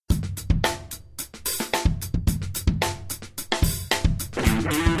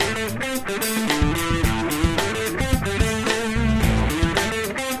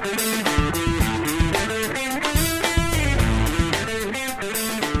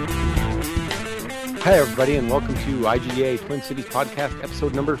Hi, everybody, and welcome to IGA Twin Cities Podcast,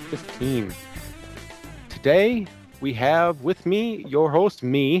 episode number 15. Today, we have with me your host,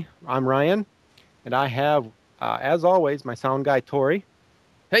 I'm Ryan, and I have, as always, my sound guy, Tori.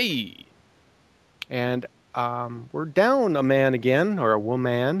 Hey! And we're down a man again, or a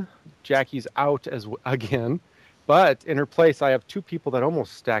woman. Jackie's out again, but in her place, I have two people that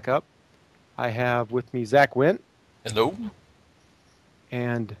almost stack up. I have with me Zach Wint. Hello.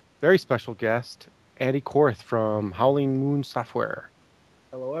 And very special guest, Andy Korth from Howling Moon Software.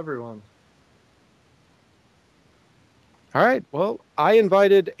 Hello, everyone. All right. Well, I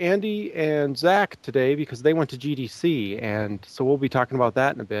invited Andy and Zach today because they went to GDC, and so we'll be talking about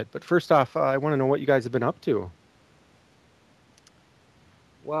that in a bit. But first off, I want to know what you guys have been up to.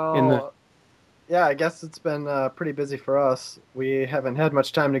 Well, yeah, I guess it's been pretty busy for us. We haven't had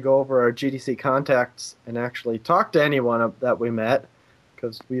much time to go over our GDC contacts and actually talk to anyone that we met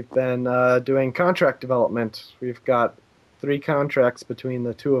because we've been doing contract development. We've got 3 contracts between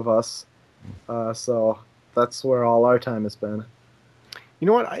the two of us, so that's where all our time has been. You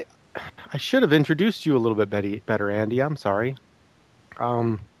know what? I should have introduced you a little bit better, Andy. I'm sorry.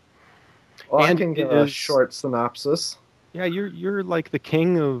 Well, I can give a short synopsis. Yeah, you're like the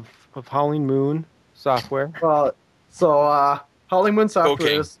king of Howling Moon Software. Well, so Howling Moon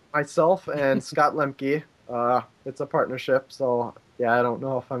Software is myself and Scott Lemke. It's a partnership, so yeah, I don't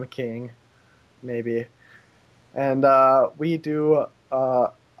know if I'm a king, maybe. And we do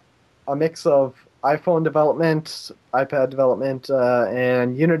a mix of iPhone development, iPad development,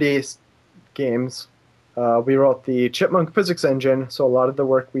 and Unity games. We wrote the Chipmunk physics engine, so a lot of the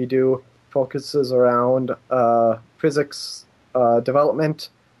work we do focuses around physics development,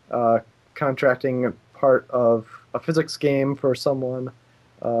 contracting part of a physics game for someone,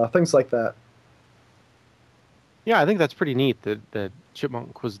 things like that. Yeah, I think that's pretty neat that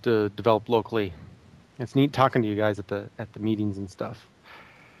Chipmunk was developed locally. It's neat talking to you guys at the meetings and stuff.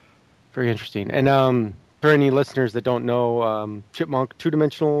 Very interesting. And for any listeners that don't know, Chipmunk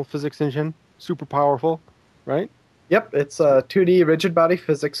 2-dimensional physics engine, super powerful, right? Yep, it's a 2D rigid body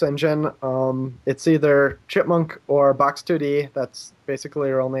physics engine. It's either Chipmunk or Box2D. That's basically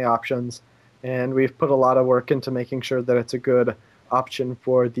our only options. And we've put a lot of work into making sure that it's a good option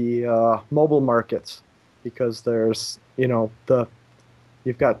for the mobile markets, because there's,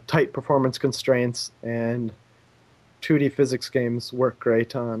 you've got tight performance constraints, and 2D physics games work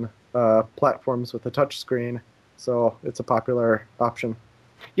great on platforms with a touch screen, so it's a popular option.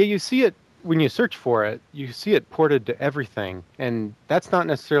 Yeah, you see it when you search for it. You see it ported to everything, and that's not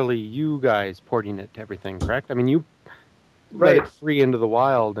necessarily you guys porting it to everything, correct? I mean, you let it free into the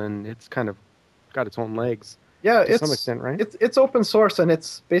wild, and it's kind of got its own legs. Yeah, to some extent, right? It's open source, and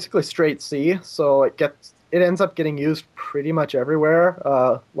it's basically straight C, so it ends up getting used pretty much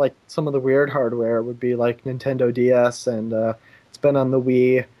everywhere. Like some of the weird hardware would be like Nintendo DS, and it's been on the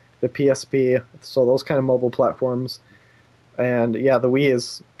Wii, the PSP, so those kind of mobile platforms. And yeah, the Wii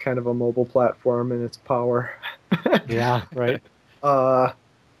is kind of a mobile platform in its power. Yeah, right.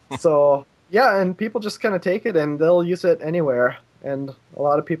 So yeah, and people just kind of take it and they'll use it anywhere. And a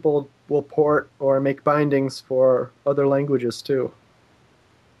lot of people will port or make bindings for other languages too.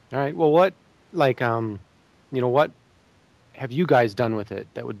 All right. Well, what have you guys done with it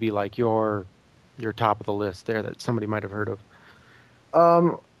that would be like your top of the list there that somebody might have heard of?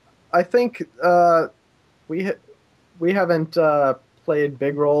 I think we haven't played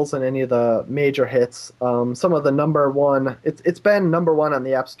big roles in any of the major hits. Some of the number one, it's been number one on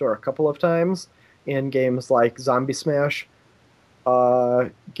the App Store a couple of times in games like Zombie Smash.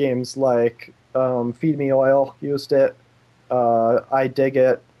 Games like Feed Me Oil used it, I Dig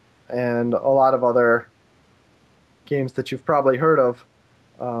It, and a lot of other games that you've probably heard of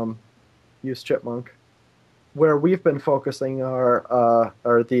use Chipmunk. Where we've been focusing are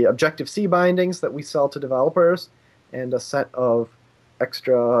the Objective-C bindings that we sell to developers, and a set of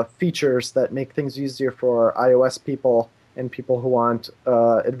extra features that make things easier for iOS people and people who want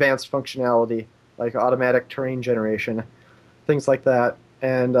advanced functionality, like automatic terrain generation, things like that.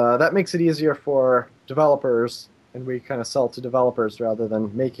 And that makes it easier for developers, and we kind of sell to developers rather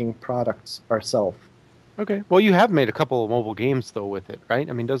than making products ourselves. Okay. Well, you have made a couple of mobile games, though, with it, right?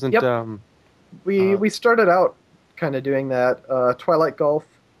 I mean, doesn't... Yep. We started out kind of doing that. Twilight Golf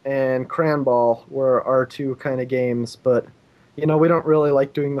and Cranball were our 2 kind of games, but, we don't really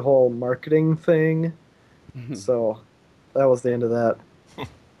like doing the whole marketing thing, so that was the end of that.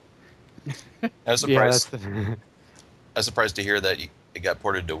 I was surprised. I was surprised to hear that it got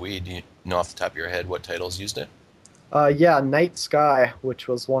ported to Wii. Do you know off the top of your head what titles used it? Yeah, Night Sky, which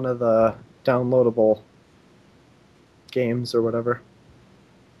was one of the downloadable games or whatever.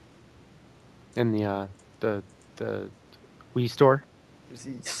 in the Wii store.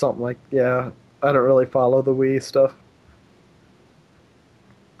 Something like, yeah. I don't really follow the Wii stuff.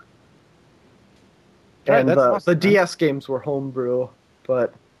 All right, And that's the awesome, man. DS games were homebrew,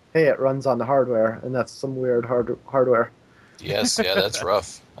 but hey, it runs on the hardware, and that's some weird hardware. Yes, yeah, that's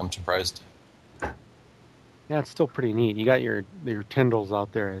rough. I'm surprised. Yeah, it's still pretty neat. You got your tendrils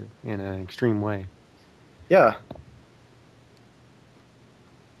out there in an extreme way. Yeah,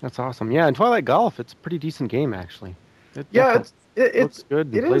 That's awesome. Yeah, and Twilight Golf, it's a pretty decent game actually. It yeah, definitely it's looks good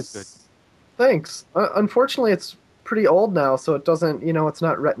and it plays is. good. Thanks. Unfortunately, it's pretty old now, so it doesn't, it's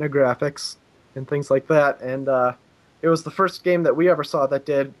not Retina graphics and things like that. And it was the first game that we ever saw that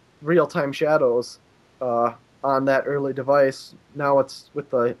did real-time shadows on that early device. Now it's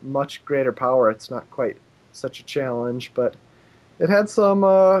with a much greater power. It's not quite such a challenge, but it had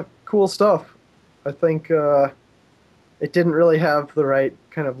some cool stuff. I think it didn't really have the right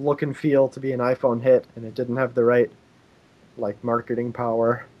kind of look and feel to be an iPhone hit, and it didn't have the right like marketing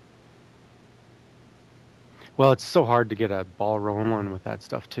power. Well, it's so hard to get a ball rolling with that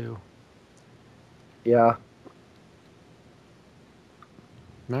stuff too. Yeah.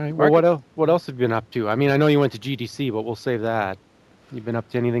 All right. Well, what else have you been up to? I mean, I know you went to GDC, but we'll save that. You been up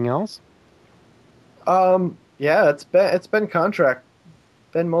to anything else? Yeah, it's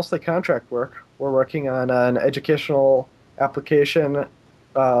been mostly contract work. We're working on an educational application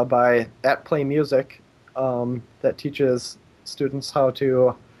by At Play Music that teaches students how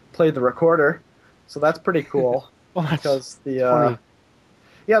to play the recorder. So that's pretty cool Well, that's because funny.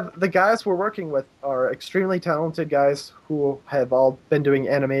 the guys we're working with are extremely talented guys who have all been doing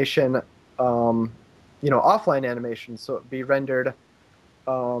animation, offline animation, so it'd be rendered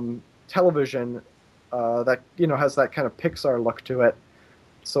television that has that kind of Pixar look to it.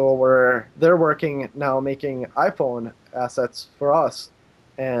 So they're working now making iPhone assets for us,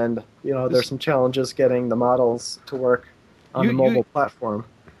 and there's some challenges getting the models to work on the mobile platform.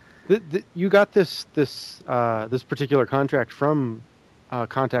 You got this particular contract from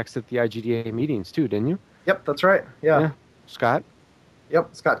contacts at the IGDA meetings too, didn't you? Yep, that's right. Yeah. Scott. Yep,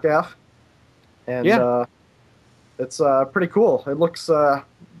 Scott Gaff. And Yeah. it's pretty cool. It looks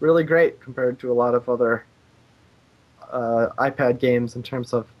really great compared to a lot of other iPad games in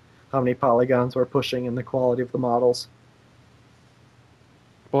terms of how many polygons we're pushing and the quality of the models.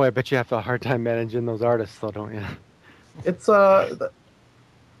 Boy, I bet you have a hard time managing those artists, though, don't you? It's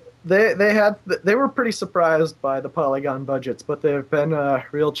they were pretty surprised by the polygon budgets, but they've been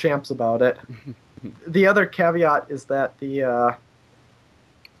real champs about it. The other caveat is that your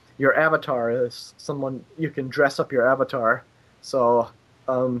avatar is someone you can dress up your avatar, so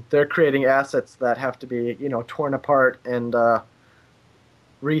they're creating assets that have to be torn apart and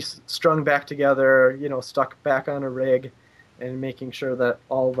restrung back together, stuck back on a rig, and making sure that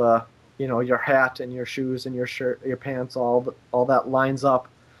all the your hat and your shoes and your shirt, your pants, all that lines up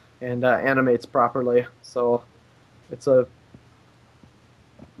and animates properly. So it's a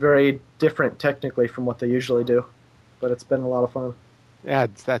very different technically from what they usually do, but it's been a lot of fun. Yeah,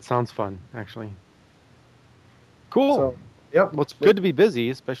 that sounds fun, actually. Cool. So, yep. Well, it's good to be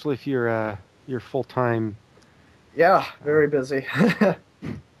busy, especially if you're full time. Yeah, very busy.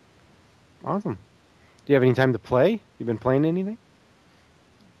 Awesome. Do you have any time to play? You been playing anything?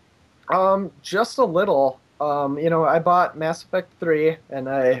 Just a little. I bought Mass Effect 3, and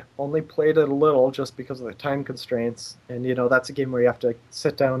I only played it a little just because of the time constraints. And, that's a game where you have to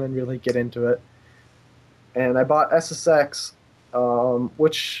sit down and really get into it. And I bought SSX,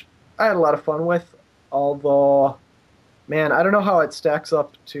 which I had a lot of fun with, although, man, I don't know how it stacks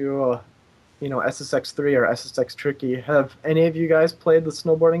up to, SSX 3 or SSX Tricky. Have any of you guys played the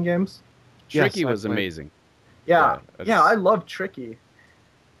snowboarding games? Tricky Yes, was amazing. Yeah, I love Tricky.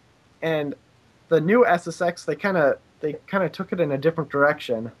 And the new SSX, they kind of took it in a different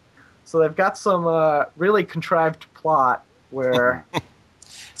direction. So they've got some really contrived plot where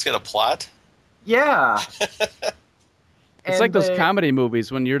It's got a plot? yeah. It's like those comedy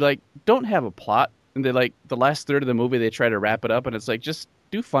movies when you're like, don't have a plot, and they like the last third of the movie they try to wrap it up, and it's like, just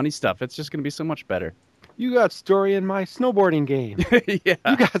do funny stuff. It's just going to be so much better. You got story in my snowboarding game. Yeah.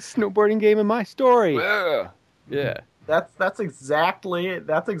 You got snowboarding game in my story. Yeah. That's exactly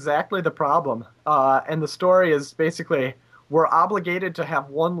the problem. And the story is basically we're obligated to have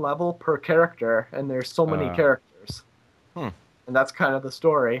one level per character, and there's so many characters. And that's kind of the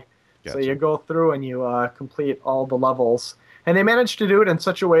story. Gotcha. So you go through and you complete all the levels. And they managed to do it in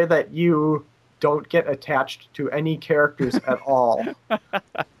such a way that you don't get attached to any characters at all.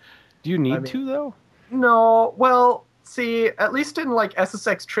 Do you need to, though? No, well, see, at least in like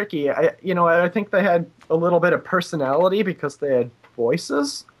SSX Tricky, I think they had a little bit of personality because they had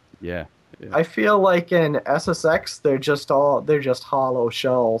voices. Yeah. I feel like in SSX they're just hollow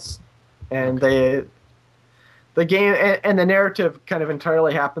shells, and the game and the narrative kind of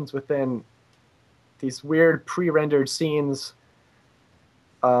entirely happens within these weird pre-rendered scenes.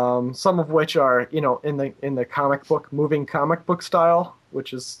 Some of which are, in the moving comic book style,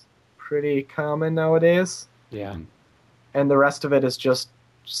 which is pretty common nowadays. Yeah. And the rest of it is just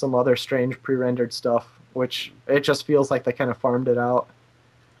some other strange pre-rendered stuff, which it just feels like they kind of farmed it out.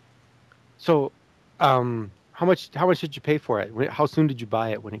 So, how much did you pay for it? How soon did you buy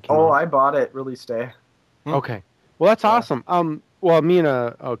it when it came out? Oh, I bought it release day. Okay. Well, that's awesome. Well, me and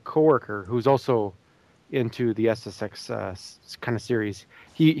a coworker who's also into the SSX kind of series,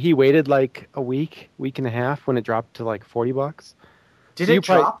 he waited like a week and a half when it dropped to like $40. Did it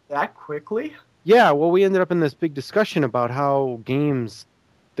drop that quickly? Yeah. Well, we ended up in this big discussion about how games,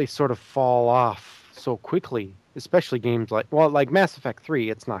 they sort of fall off so quickly, especially games like Mass Effect 3.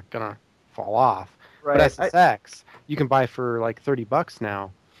 It's not gonna fall off. Right. But SSX, you can buy for like $30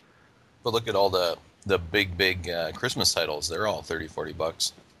 now. But look at all the big Christmas titles. They're all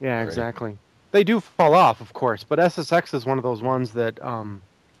 $30-$40. Yeah, already. Exactly. They do fall off, of course, but SSX is one of those ones that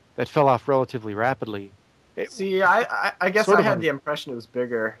fell off relatively rapidly. See, I guess I had the impression it was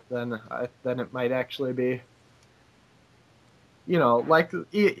bigger than it might actually be. Like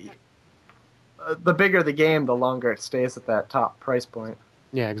the bigger the game, the longer it stays at that top price point.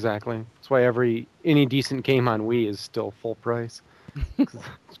 Yeah, exactly. That's why any decent game on Wii is still full price. Because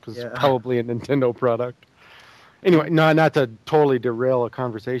it's probably a Nintendo product. Anyway, not to totally derail a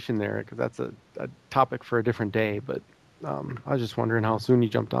conversation there, because that's a topic for a different day. But I was just wondering how soon you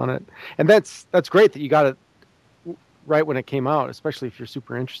jumped on it, and that's great that you got it right when it came out, especially if you're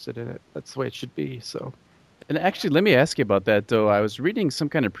super interested in it. That's the way it should be. So, and actually, let me ask you about that though. I was reading some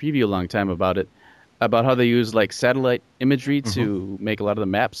kind of preview a long time about it, about how they use like satellite imagery to make a lot of the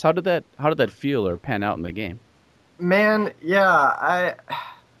maps. How did that feel or pan out in the game? Man, yeah,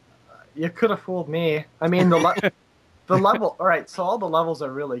 you could have fooled me. I mean, the level. All right, so all the levels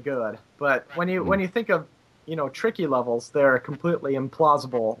are really good, but when you think of tricky levels, they're completely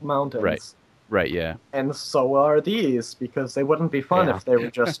implausible mountains. Right. Yeah. And so are these, because they wouldn't be fun if they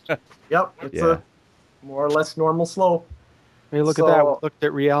were just. It's a more or less normal slope. Hey, look at that! We looked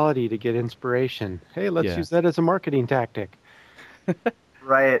at reality to get inspiration. Hey, let's use that as a marketing tactic.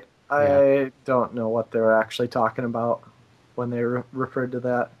 Right. I don't know what they were actually talking about when they referred to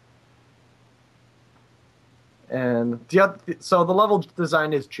that. And so the level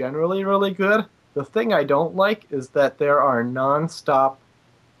design is generally really good. The thing I don't like is that there are non-stop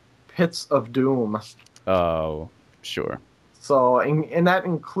pits of doom. Oh, sure. So, and that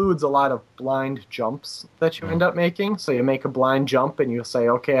includes a lot of blind jumps that you end up making. So you make a blind jump and you say,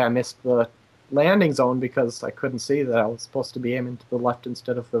 okay, I missed the landing zone because I couldn't see that I was supposed to be aiming to the left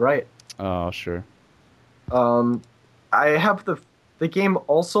instead of the right. Oh, sure. I have the game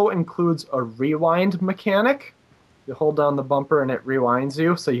also includes a rewind mechanic. You hold down the bumper and it rewinds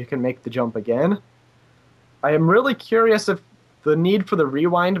you so you can make the jump again. I am really curious if the need for the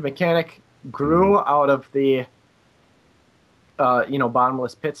rewind mechanic grew out of the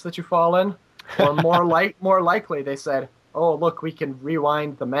bottomless pits that you fall in, or more likely they said, oh, look, we can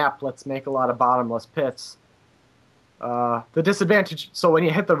rewind the map. Let's make a lot of bottomless pits. The disadvantage, so when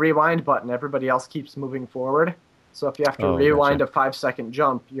you hit the rewind button, everybody else keeps moving forward. So if you have to rewind a 5-second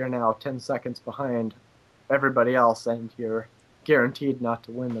jump, you're now 10 seconds behind everybody else, and you're guaranteed not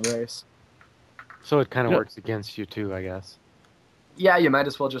to win the race. So it kind of works against you too, I guess. Yeah, you might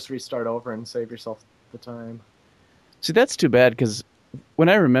as well just restart over and save yourself the time. See, that's too bad, because when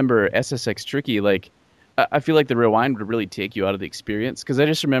I remember SSX Tricky, like, I feel like the rewind would really take you out of the experience, because I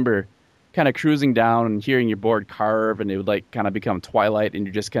just remember kind of cruising down and hearing your board carve, and it would like kind of become Twilight, and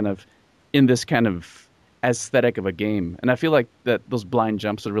you're just kind of in this kind of aesthetic of a game. And I feel like that those blind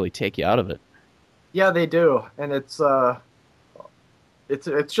jumps would really take you out of it. Yeah, they do, and it's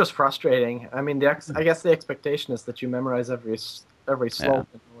just frustrating. I mean, I guess the expectation is that you memorize every slope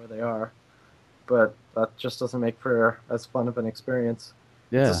and know where they are, but that just doesn't make for as fun of an experience.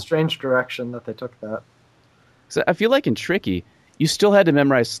 Yeah. It's a strange direction that they took that. So I feel like in Tricky, you still had to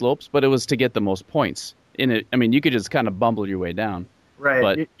memorize slopes, but it was to get the most points. In it, I mean, you could just kind of bumble your way down. Right.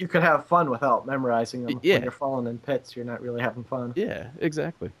 But you could have fun without memorizing them. Yeah. When you're falling in pits, you're not really having fun. Yeah,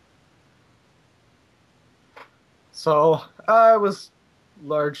 exactly. So I was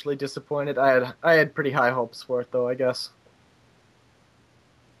largely disappointed. I had pretty high hopes for it, though, I guess.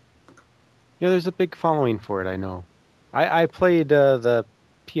 Yeah, there's a big following for it, I know. I played the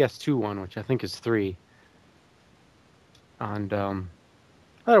PS2 one, which I think is 3. And I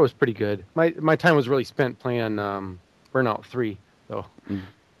thought it was pretty good. My time was really spent playing Burnout 3, though.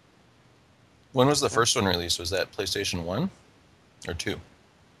 When was the first one released? Was that PlayStation 1 or 2?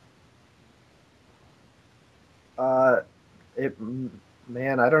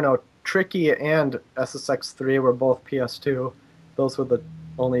 Man, I don't know. Tricky and SSX3 were both PS2. Those were the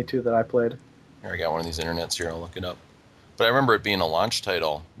only two that I played. Here, I got one of these internets here. I'll look it up. But I remember it being a launch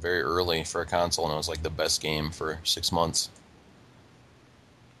title very early for a console, and it was like the best game for 6 months.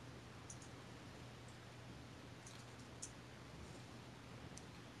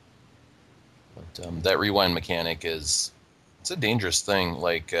 But that rewind mechanic it's a dangerous thing.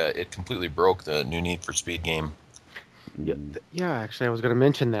 Like, it completely broke the new Need for Speed game. Yeah, actually, I was going to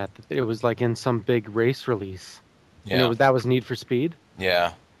mention that it was like in some big race release. Yeah. And that was Need for Speed.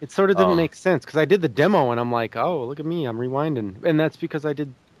 Yeah. It sort of didn't make sense because I did the demo and I'm like, oh, look at me, I'm rewinding, and that's because I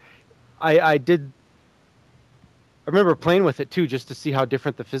remember playing with it too, just to see how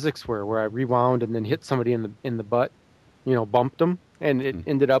different the physics were, where I rewound and then hit somebody in the butt, bumped them, and it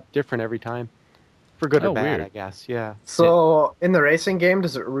ended up different every time, for good or bad, weird. I guess. Yeah. So in the racing game,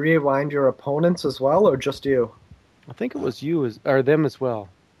 does it rewind your opponents as well, or just you? I think it was or them as well.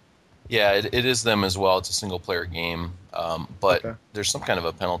 Yeah, it is them as well. It's a single-player game, but Okay. there's some kind of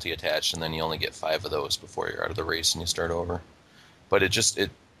a penalty attached, and then you only get 5 of those before you're out of the race and you start over. But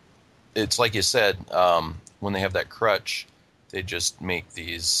it's like you said, when they have that crutch, they just make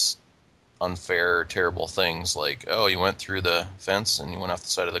these unfair, terrible things like, oh, you went through the fence and you went off the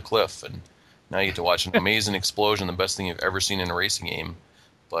side of the cliff, and now you get to watch an amazing explosion, the best thing you've ever seen in a racing game,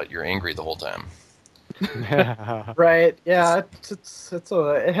 but you're angry the whole time. Right. Yeah.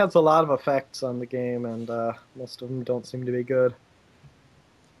 It has a lot of effects on the game, and most of them don't seem to be good.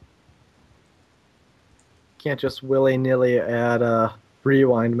 Can't just willy-nilly add a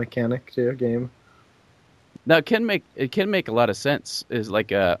rewind mechanic to your game. Now it can make a lot of sense. Is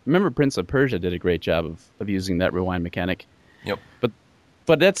like remember Prince of Persia did a great job of using that rewind mechanic. Yep.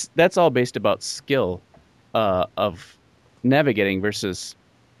 But that's all based about skill of navigating versus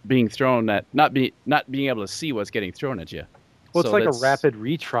being thrown at not being able to see what's getting thrown at you. Well, it's So like a that's- rapid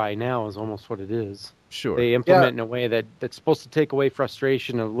retry now is almost what it is. Sure. They implement in a way that's supposed to take away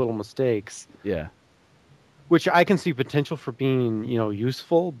frustration of little mistakes, Yeah. which I can see potential for being,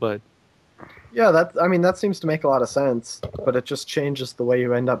 useful, but Yeah, that seems to make a lot of sense, but it just changes the way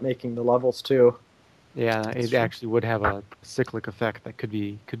you end up making the levels too. yeah, it actually would have a cyclic effect that could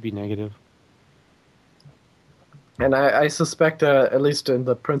be negative. And I suspect, at least in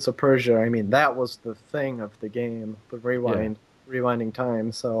the Prince of Persia, that was the thing of the game, the rewinding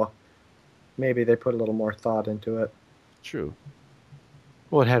time. So maybe they put a little more thought into it. True.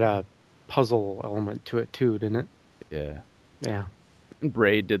 Well, it had a puzzle element to it too, didn't it? Yeah. Yeah. And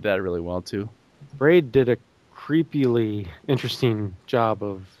Braid did that really well too. Braid did a creepily interesting job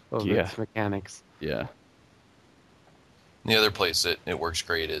of Yeah. its mechanics. Yeah. The other place it works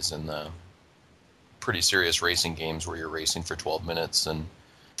great is in the pretty serious racing games where you're racing for 12 minutes and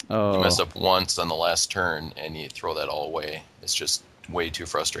Oh. you mess up once on the last turn and you throw that all away. It's just way too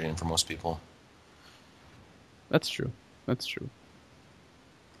frustrating for most people. That's true. That's true.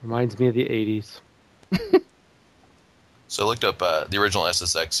 Reminds me of the 80s. So I looked up the original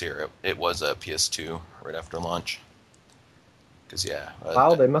SSX here. It was a PS2 right after launch. Because, yeah.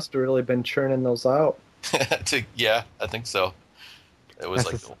 Wow, they must have really been churning those out. Yeah, I think so. It was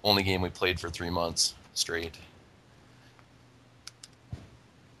like the only game we played for 3 months straight.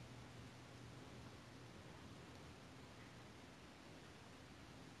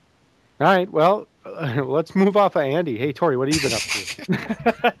 All right, well, let's move off of Andy. Hey, Tori, what have you been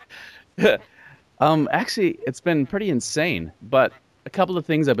up to? Actually, it's been pretty insane. But a couple of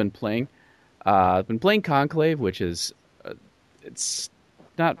things I've been playing. I've been playing Conclave, which is it's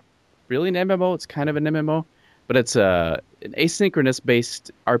not really an MMO. It's kind of an MMO, but it's an asynchronous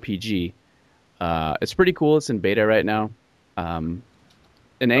based RPG. It's pretty cool. It's in beta right now. And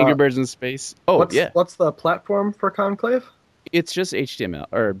Angry Birds in Space. Oh, yeah. What's the platform for Conclave? It's just HTML,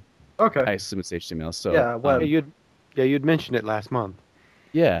 or Okay. I assume it's HTML. So Yeah, web. You'd mentioned it last month.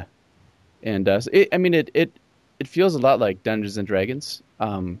 yeah, and it feels a lot like Dungeons and Dragons.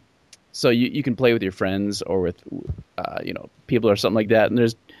 So you can play with your friends or with people or something like that, and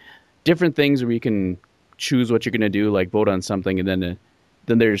there's different things where you can choose what you're going to do, like vote on something, and then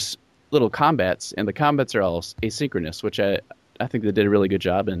there's little combats, and the combats are all asynchronous, which I think they did a really good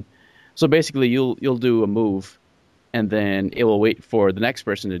job in. So basically, you'll do a move, and then it will wait for the next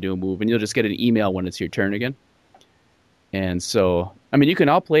person to do a move, and you'll just get an email when it's your turn again. And so, you can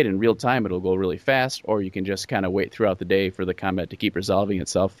all play it in real time. It'll go really fast, or you can just kind of wait throughout the day for the combat to keep resolving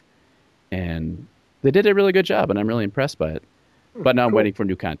itself. And they did a really good job, and I'm really impressed by it. But now I'm waiting for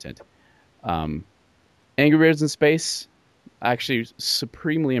new content. Angry Birds in Space, actually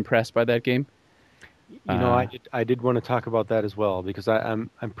supremely impressed by that game. I did want to talk about that as well because I'm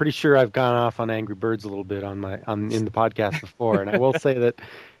pretty sure I've gone off on Angry Birds a little bit in the podcast before, and I will say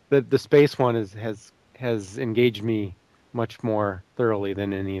that the space one has engaged me much more thoroughly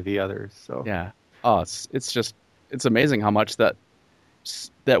than any of the others. So Yeah. Oh, it's amazing how much that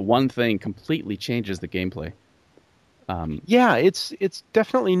one thing completely changes the gameplay. yeah, it's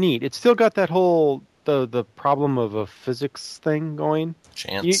definitely neat. It's still got that whole the problem of a physics thing going.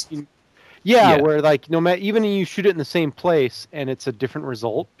 Chance. Yeah, Yeah. where like no matter even you shoot it in the same place and it's a different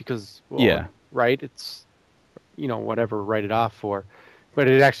result because Yeah. right, it's whatever write it off for, but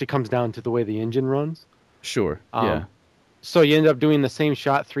it actually comes down to the way the engine runs. Sure. Um, Yeah. So you end up doing the same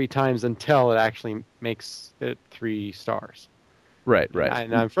shot 3 times until it actually makes it 3 stars. Right. Right.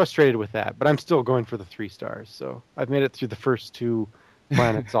 And I'm frustrated with that, but I'm still going for the 3 stars. So I've made it through the first 2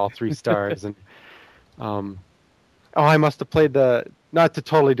 planets, all 3 stars, and I must have played not to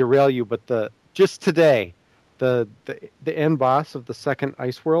totally derail you, but just today, the end boss of the second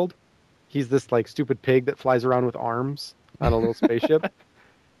ice world, he's this like stupid pig that flies around with arms on a little spaceship,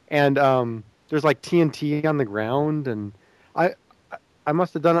 and there's like TNT on the ground, and I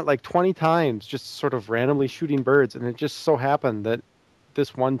must have done it like 20 times, just sort of randomly shooting birds, and it just so happened that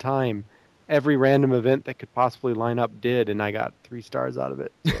this one time, every random event that could possibly line up did, and I got 3 stars out of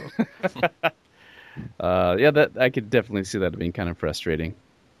it. So. Yeah, that I could definitely see that being kind of frustrating,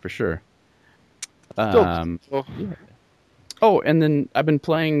 for sure. Still, Oh, and then I've been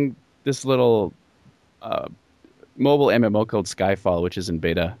playing this little mobile MMO called Skyfall, which is in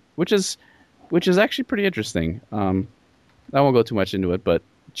beta, which is actually pretty interesting. I won't go too much into it, but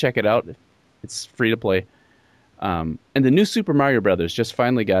check it out. It's free to play. And the new Super Mario Brothers just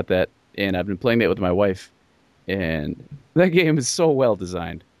finally got that, and I've been playing that with my wife, and that game is so well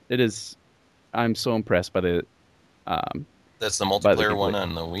designed. It is. I'm so impressed by the. That's the multiplayer one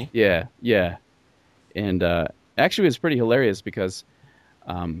on the Wii? Yeah, yeah. And actually, it's pretty hilarious because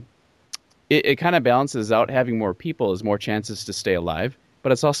it kind of balances out. Having more people is more chances to stay alive,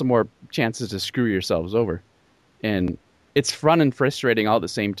 but it's also more chances to screw yourselves over. And it's fun and frustrating all at the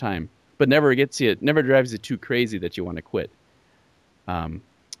same time, but never drives you too crazy that you want to quit. Well,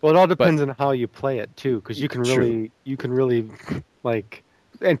 it all depends on how you play it too, because you can really like,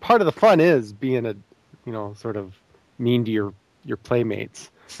 and part of the fun is being a, sort of mean to your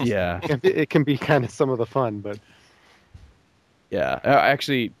playmates. Yeah, It can be kind of some of the fun, but yeah.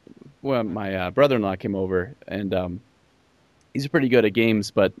 Actually, well, my brother-in-law came over, and he's pretty good at games.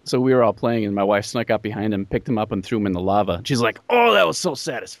 But so we were all playing, and my wife snuck up behind him, picked him up, and threw him in the lava. She's like, "Oh, that was so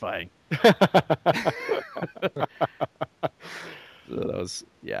satisfying." So that was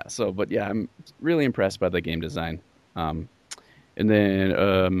but yeah, I'm really impressed by the game design. And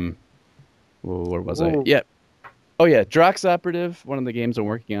then where was I? Yeah. Oh yeah, Drox Operative, one of the games I'm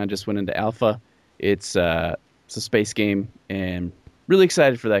working on, just went into alpha. It's a space game, and really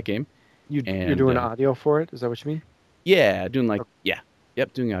excited for that game. You're doing audio for it? Is that what you mean? Yeah, doing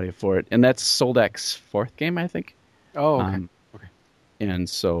doing audio for it, and that's Soldak's 4th game, I think. Oh, okay. Okay. And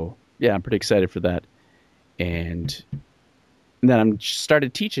so yeah, I'm pretty excited for that. And then I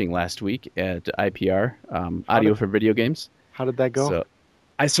started teaching last week at IPR, audio for video games. How did that go? So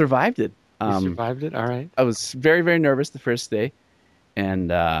I survived it. You survived it? All right. I was very, very nervous the first day,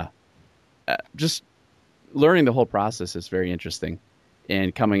 and just learning the whole process is very interesting.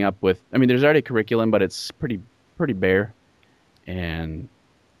 And coming up with, there's already a curriculum, but it's pretty bare. And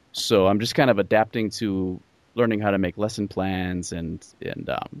so I'm just kind of adapting to learning how to make lesson plans,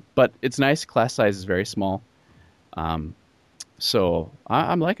 but it's nice. Class size is very small. So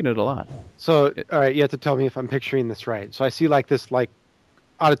I'm liking it a lot. So, all right, you have to tell me if I'm picturing this right. So I see like this like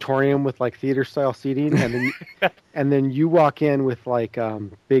auditorium with like theater style seating, and then and then you walk in with like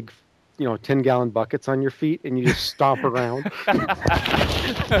big, 10-gallon buckets on your feet, and you just stomp around.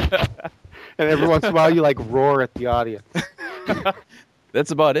 And every once in a while, you like roar at the audience. That's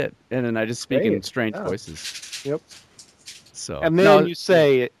about it. And then I just speak in strange voices. Yep. So and then you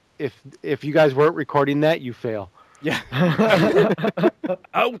say, if you guys weren't recording that, you fail. Yeah.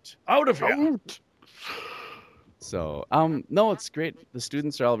 Out of here. Out. So, no, it's great. The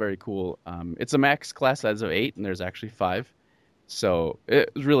students are all very cool. It's a max class size of 8, and there's actually 5. So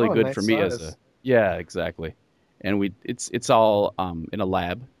it was really good nice for me size. yeah, exactly. And it's all in a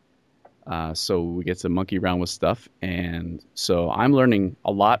lab. So we get to monkey around with stuff. And so I'm learning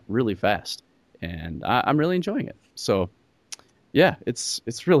a lot really fast, and I'm really enjoying it. So yeah, it's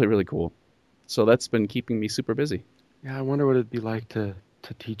really, really cool. So that's been keeping me super busy. Yeah, I wonder what it'd be like to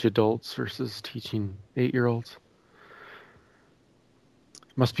teach adults versus teaching 8-year-olds.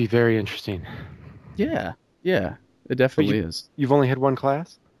 Must be very interesting. Yeah, it definitely is. You've only had one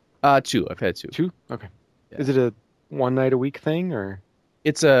class? Two. I've had two. Two? Okay. Yeah. Is it a one night a week thing or?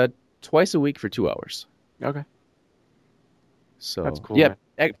 It's twice a week for 2 hours. Okay. So That's cool, yeah,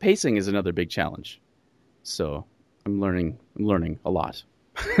 pacing is another big challenge. So I'm learning a lot.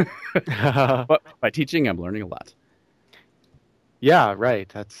 But by teaching, I'm learning a lot. Yeah,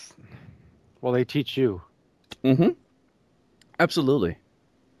 right. Well, they teach you. Mm-hmm. Absolutely.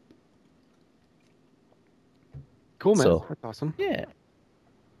 Cool, man. So- That's awesome. Yeah.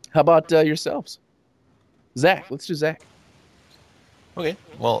 How about yourselves? Zach, let's do Zach. Okay.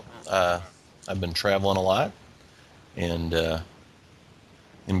 Well, I've been traveling a lot, and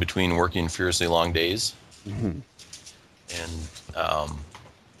in between working furiously long days, Mm-hmm. and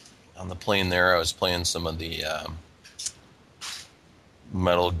on the plane there, I was playing some of the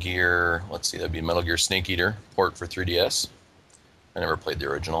Metal Gear. Let's see, that'd be Metal Gear Snake Eater port for 3DS. I never played the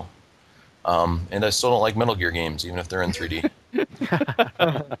original, and I still don't like Metal Gear games, even if they're in 3D.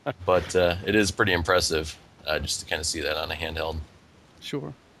 But it is pretty impressive just to kind of see that on a handheld.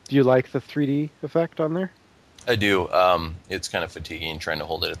 Sure. Do you like the 3D effect on there? I do. It's kind of fatiguing trying to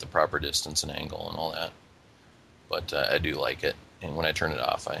hold it at the proper distance and angle and all that. But I do like it. And when I turn it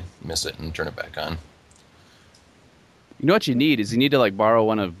off, I miss it and turn it back on. You know what you need is you need to like borrow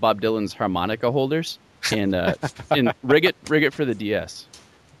one of Bob Dylan's harmonica holders and rig it for the DS.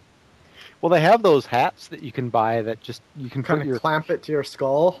 Well, they have those hats that you can buy that just you can Kind put of your clamp it to your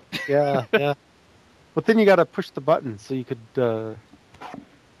skull. yeah. But then you got to push the button, so you could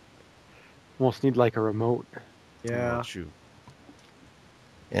almost need like a remote. Yeah. Oh, shoot.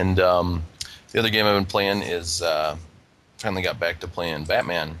 And the other game I've been playing is finally got back to playing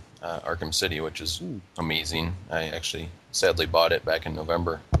Batman Arkham City, which is amazing. I actually sadly bought it back in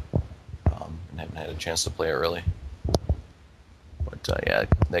November and haven't had a chance to play it really. But yeah,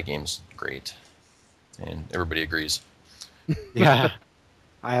 that game's great. And everybody agrees. Yeah,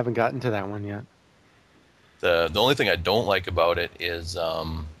 I haven't gotten to that one yet. The only thing I don't like about it is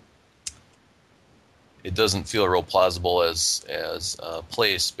it doesn't feel real plausible as a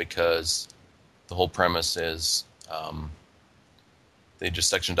place, because the whole premise is they just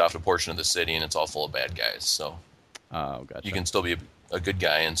sectioned off a portion of the city and it's all full of bad guys. So Oh, gotcha. you can still be a good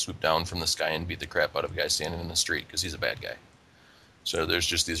guy and swoop down from the sky and beat the crap out of a guy standing in the street because he's a bad guy. So there's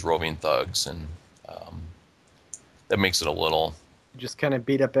just these roving thugs, and that makes it a little... You just kind of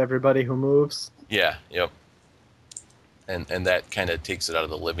beat up everybody who moves. Yeah, yep. And that kind of takes it out of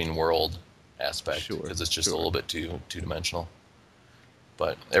the living world aspect, Sure, because it's just sure. a little bit two-dimensional.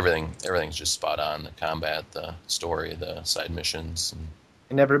 But everything's just spot on. The combat, the story, the side missions,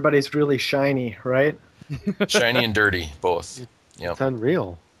 And everybody's really shiny, right? and shiny and dirty, both. Yep. It's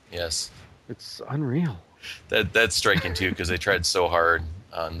unreal. Yes. It's unreal. That's striking too, because they tried so hard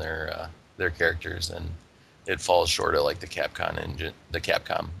on their characters, and it falls short of like the Capcom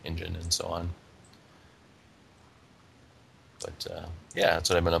engine, and so on. But yeah, that's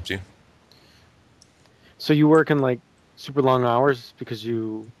what I've been up to. So you work in like super long hours because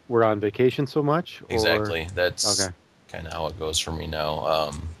you were on vacation so much? Or... Exactly. That's Okay. kind of how it goes for me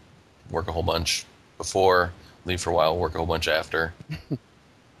now. Work a whole bunch before, leave for a while, work a whole bunch after,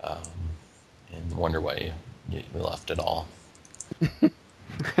 and wonder why you left it all.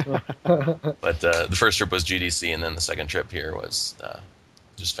 But the first trip was GDC, and then the second trip here was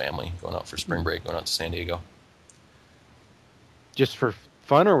just family, going out for spring break, going out to San Diego. Just for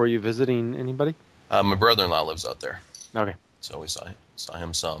fun, or were you visiting anybody? My brother-in-law lives out there, Okay. so we saw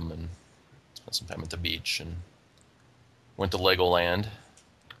him some, and spent some time at the beach, and went to Legoland.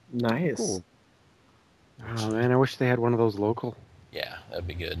 Nice. Cool. Oh man, I wish they had one of those local. Yeah, that'd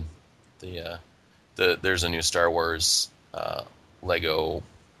be good. There's a new Star Wars Lego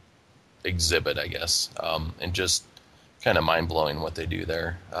exhibit, I guess, and just kind of mind blowing what they do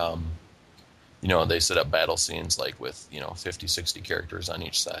there. They set up battle scenes like with 50, 60 characters on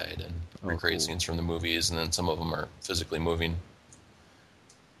each side, and recreate cool. scenes from the movies, and then some of them are physically moving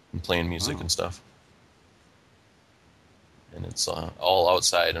and playing music Wow. and stuff. And it's all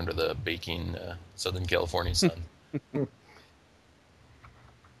outside under the baking Southern California sun. Right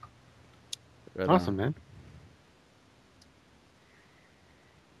Awesome, on. man.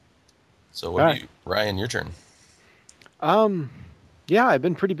 So what All do right. you, Ryan, your turn. Yeah, I've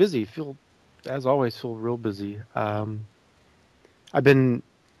been pretty busy. As always, feel real busy. Me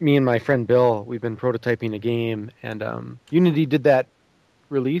and my friend Bill, we've been prototyping a game, and Unity did that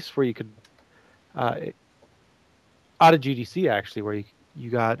release where you could, out of GDC actually, where you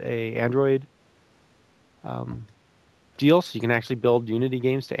got a Android deal, so you can actually build Unity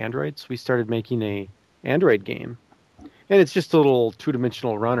games to Android. So we started making a Android game, and it's just a little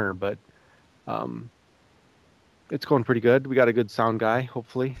two-dimensional runner, but It's going pretty good. We got a good sound guy,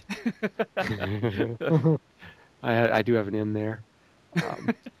 hopefully. I do have an in there.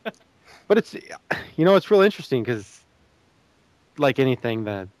 But it's, it's real interesting because, like anything,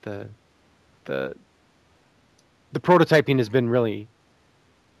 the prototyping has been really.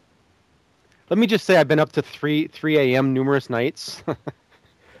 Let me just say, I've been up to 3 a.m. numerous nights,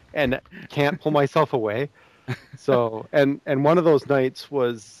 and can't pull myself away. So, and one of those nights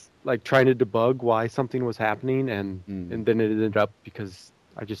was like trying to debug why something was happening, and then it ended up because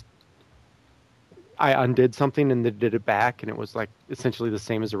I undid something and then did it back, and it was like essentially the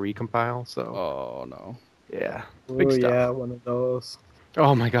same as a recompile. So, Oh no. yeah, Oh yeah, one of those.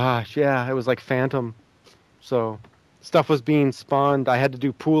 Oh my gosh, yeah, it was like Phantom. So stuff was being spawned. I had to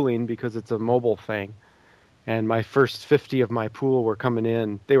do pooling because it's a mobile thing. And my first 50 of my pool were coming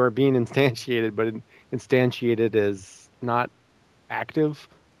in. They were being instantiated, but instantiated is not active,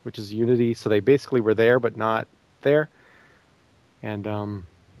 which is Unity. So they basically were there, but not there. And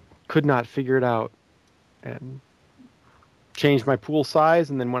could not figure it out. And changed my pool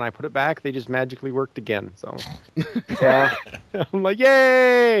size, and then when I put it back, they just magically worked again. So Yeah. I'm like,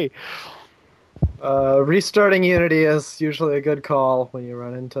 yay! Restarting Unity is usually a good call when you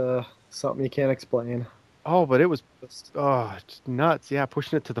run into something you can't explain. Oh, but it was just nuts. Yeah,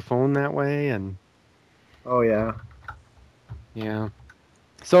 pushing it to the phone that way, and Oh yeah. yeah.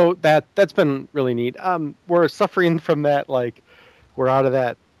 So that's been really neat. We're suffering from that, like we're out of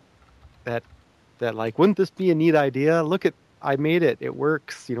that like, wouldn't this be a neat idea? Look at, I made it. It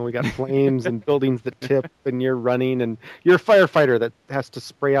works. We got flames and buildings that tip, and you're running, and you're a firefighter that has to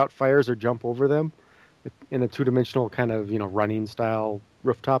spray out fires or jump over them in a two-dimensional kind of, running style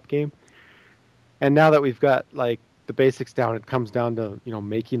rooftop game. And now that we've got like the basics down, it comes down to,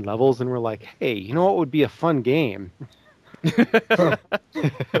 making levels, and we're like, hey, you know what would be a fun game?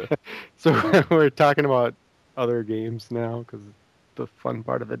 So we're talking about other games now because the fun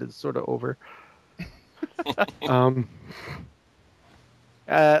part of it is sort of over.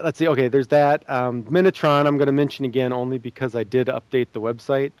 Let's see. Okay, there's that. Minitron, I'm going to mention again only because I did update the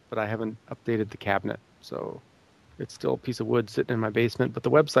website, but I haven't updated the cabinet. So it's still a piece of wood sitting in my basement, but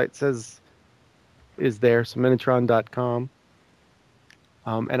the website is there, so Minitron.com.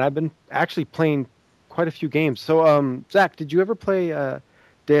 And I've been actually playing quite a few games. So, Zach, did you ever play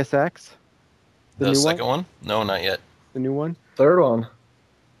Deus Ex? The second one? No, not yet. The new one? Third one.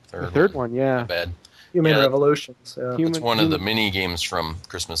 The third one, yeah. Not bad. Human Revolutions. Yeah. It's one of the mini games from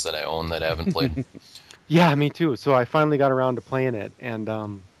Christmas that I own that I haven't played. Yeah, me too. So I finally got around to playing it, and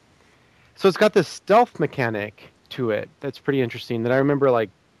so it's got this stealth mechanic to it that's pretty interesting. That I remember, like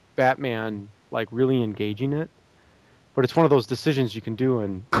Batman, like really engaging it, but it's one of those decisions you can do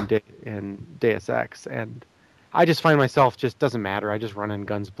in Deus Ex, and I just find myself just doesn't matter. I just run in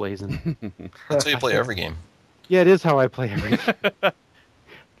guns blazing. That's how you play every game. Yeah, it is how I play every game.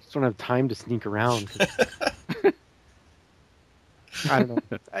 Just don't have time to sneak around. I don't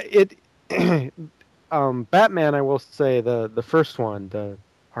know. Batman, I will say the first one, the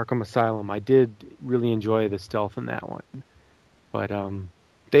Arkham Asylum, I did really enjoy the stealth in that one. But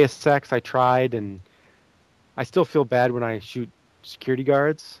Deus Ex, I tried, and I still feel bad when I shoot security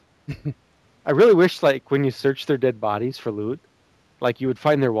guards. I really wish, like, when you search their dead bodies for loot, like, you would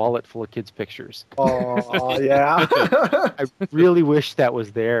find their wallet full of kids' pictures. Oh, yeah. I really wish that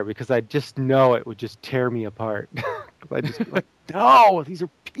was there, because I just know it would just tear me apart. I just be like, no, these are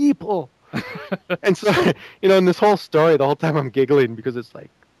people. And so, in this whole story, the whole time I'm giggling because it's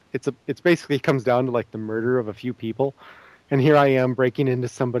like, it's basically comes down to like the murder of a few people. And here I am breaking into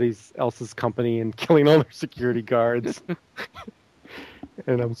somebody else's company and killing all their security guards.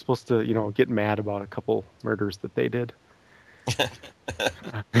 And I'm supposed to, get mad about a couple murders that they did.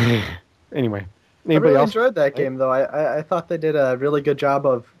 Anyway, I really enjoyed that game, though. I thought they did a really good job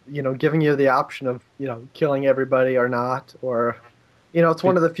of, giving you the option of, killing everybody or not. Or, it's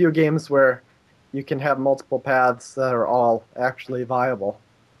one of the few games where you can have multiple paths that are all actually viable.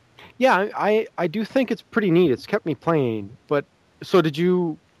 Yeah, I do think it's pretty neat. It's kept me playing. But so did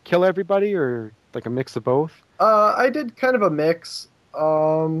you kill everybody, or like a mix of both? I did kind of a mix.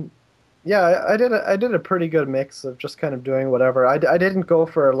 Yeah, I did a pretty good mix of just kind of doing whatever. I didn't go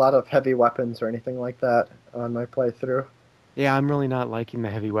for a lot of heavy weapons or anything like that on my playthrough. Yeah, I'm really not liking the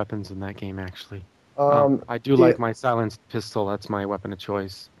heavy weapons in that game, actually. I do yeah. like my silenced pistol. That's my weapon of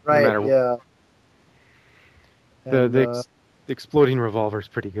choice. Right, no matter yeah. The exploding revolver is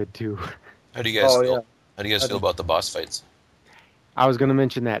pretty good, too. How do you guys feel? Yeah. How do you guys feel about the boss fights? I was going to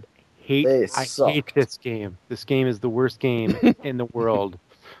mention that. I hate this game. This game is the worst game in the world.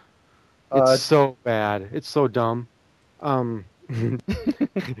 It's so bad. It's so dumb.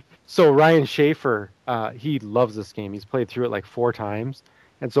 So Ryan Schaefer, he loves this game. He's played through it like 4 times,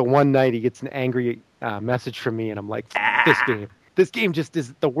 and so one night he gets an angry message from me, and I'm like, this game just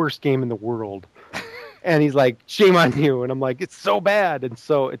is the worst game in the world. And he's like, shame on you. And I'm like, it's so bad. And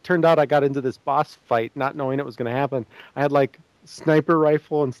so it turned out I got into this boss fight not knowing it was going to happen. I had like sniper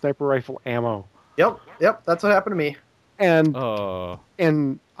rifle and sniper rifle ammo. Yep, that's what happened to me. And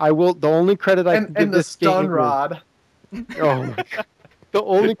I will, the only credit I can give this game stun rod. Oh my God. The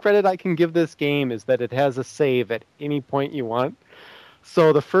only credit I can give this game is that it has a save at any point you want.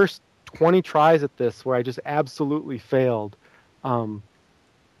 So the first 20 tries at this where I just absolutely failed.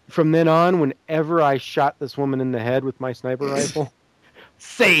 From then on, whenever I shot this woman in the head with my sniper rifle,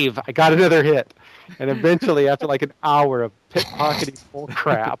 save! I got another hit. And eventually, after like an hour of pickpocketing full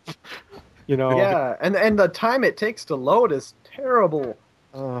crap, you know. Yeah, and the time it takes to load is terrible.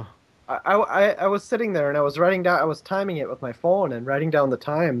 I was sitting there and I was writing down. I was timing it with my phone and writing down the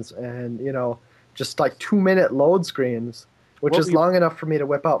times, and just like 2-minute load screens, which is long enough for me to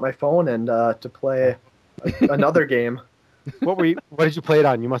whip out my phone and to play another game. What did you play it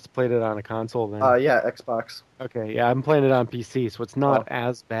on? You must have played it on a console then. Yeah, Xbox. Okay, yeah, I'm playing it on PC, so it's not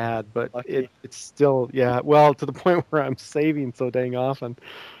as bad, but it's still, well, to the point where I'm saving so dang often.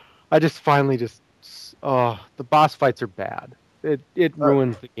 I just finally the boss fights are bad. It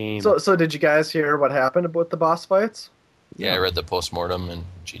ruins the game. So did you guys hear what happened with the boss fights? Yeah, I read the postmortem in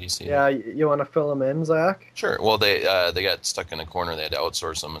GDC. Yeah, you want to fill them in, Zach? Sure. Well, they got stuck in a corner. They had to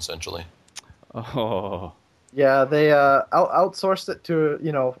outsource them, essentially. Oh. Yeah, they outsourced it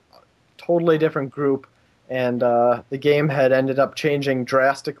to totally different group, and the game had ended up changing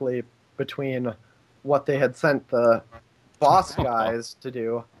drastically between what they had sent the boss guys to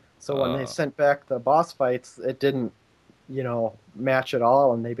do. So when they sent back the boss fights, it didn't match at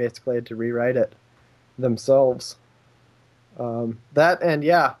all, and they basically had to rewrite it themselves. That, and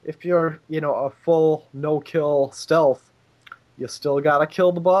if you're a full no-kill stealth, you still gotta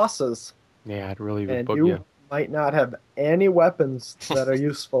kill the bosses. Yeah, it really would and bug you you. Might not have any weapons that are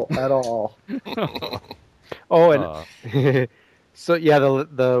useful at all. Oh, and so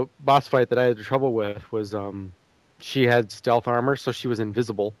the boss fight that I had trouble with was she had stealth armor, so she was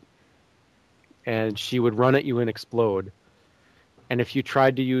invisible, and she would run at you and explode. And if you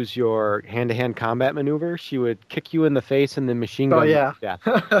tried to use your hand-to-hand combat maneuver, she would kick you in the face and then machine gun you to death.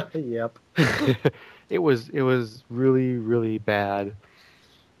 Yep. It was really, really bad.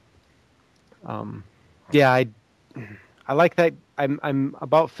 I like that. I'm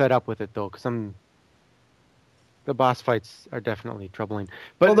about fed up with it though, because the boss fights are definitely troubling.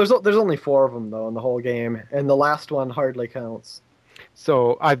 But there's only 4 of them though in the whole game, and the last one hardly counts.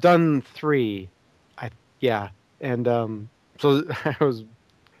 So I've done 3. And so I was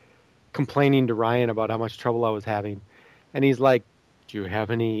complaining to Ryan about how much trouble I was having, and he's like, "Do you have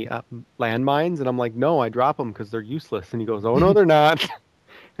any landmines?" And I'm like, "No, I drop them because they're useless." And he goes, "Oh no, they're not."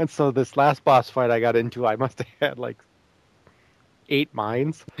 And so this last boss fight I got into, I must have had like 8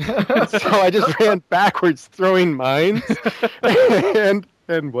 mines. And so I just ran backwards throwing mines. and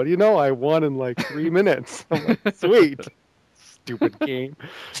what do you know? I won in like 3 minutes. I'm like, sweet. Stupid game.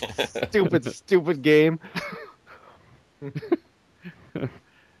 Stupid game.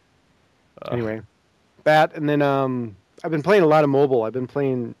 Anyway, that, and then I've been playing a lot of mobile. I've been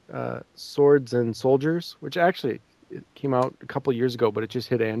playing Swords and Soldiers, which actually it came out a couple years ago, but it just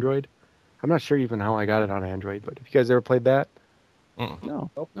hit Android. I'm not sure even how I got it on Android, but have you guys ever played that? No,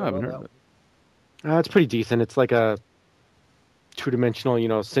 I haven't heard of it. It's pretty decent. It's like a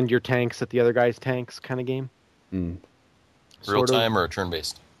 2-dimensional, send your tanks at the other guy's tanks kind of game. Real time or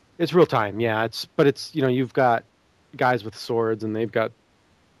turn-based? It's real time, yeah. But it's you've got guys with swords, and they've got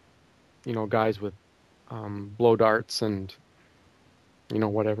guys with blow darts and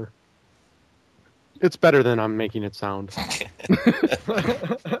whatever. It's better than I'm making it sound.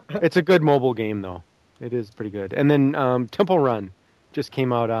 It's a good mobile game, though. It is pretty good. And then Temple Run just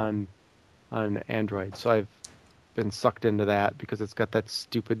came out on Android, so I've been sucked into that because it's got that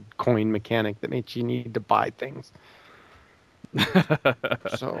stupid coin mechanic that makes you need to buy things.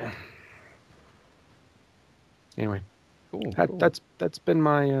 So, anyway, cool. That's been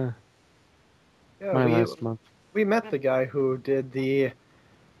my my last month. We met the guy who did the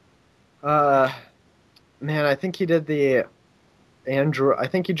I think he did the Android. I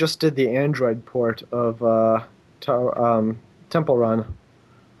think he just did the Android port of Temple Run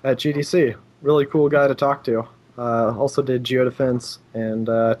at GDC. Really cool guy to talk to. Also did Geodefense and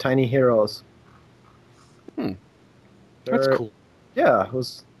Tiny Heroes. That's cool. Yeah, it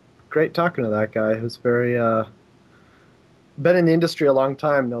was great talking to that guy. Who's very been in the industry a long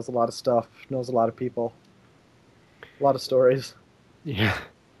time, knows a lot of stuff, knows a lot of people, a lot of stories. Yeah,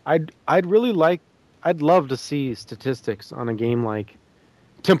 I'd really like, I'd love to see statistics on a game like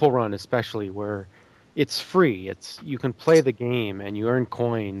Temple Run, especially where it's free. It's you can play the game and you earn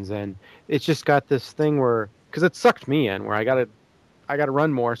coins, and it's just got this thing where because it sucked me in where I gotta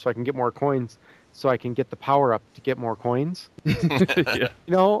run more so I can get more coins, so I can get the power up to get more coins. Yeah.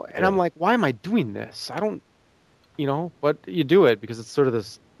 And I'm like, why am I doing this? I don't, but you do it because it's sort of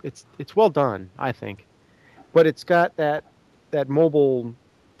this. It's well done, I think, but it's got that mobile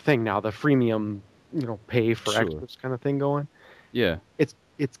thing now, the freemium, pay for Sure. extras kind of thing going. Yeah. It's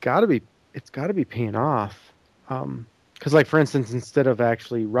got to be paying off. Because like for instance, instead of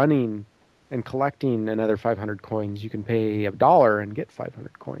actually running and collecting another 500 coins, you can pay $1 and get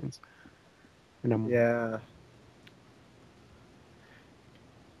 500 coins. And Yeah.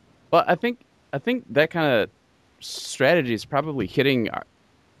 Well, I think that kind of strategy is probably hitting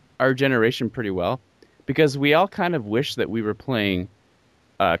our generation pretty well because we all kind of wish that we were playing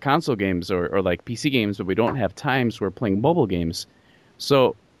console games or like PC games, but we don't have times we're playing mobile games.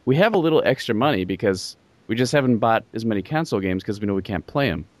 So we have a little extra money because we just haven't bought as many console games because we know we can't play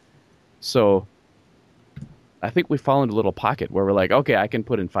them. So I think we fall into a little pocket where we're like, okay, I can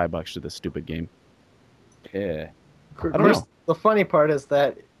put in $5 to this stupid game. Yeah. Of don't course, know. the funny part is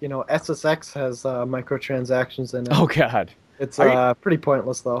that SSX has microtransactions in it. Oh God. It's Are you- pretty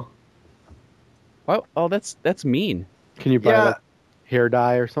pointless though. Well, oh, that's mean. can you buy Yeah. like hair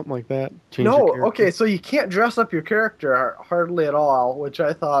dye or something like that? Change No, your character? okay, so you can't dress up your character hardly at all, which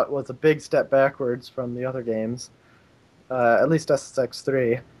I thought was a big step backwards from the other games, at least SSX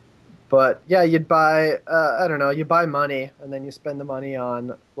 3. But yeah, you'd buy, I don't know, you buy money, and then you spend the money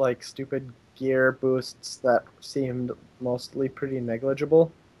on like stupid gear boosts that seemed mostly pretty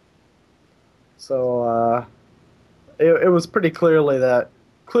negligible. So it was pretty clearly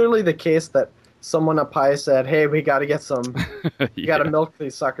the case that someone up high said, "Hey, we got to get some, we got to milk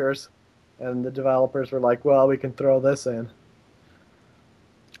these suckers," and the developers were like, "Well, we can throw this in."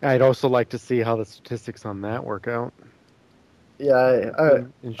 I'd also like to see how the statistics on that work out. Yeah, I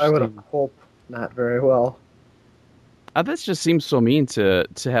would Interesting. hope not very well. That just seems so mean to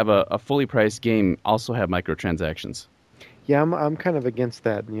have a fully priced game also have microtransactions. Yeah, I'm kind of against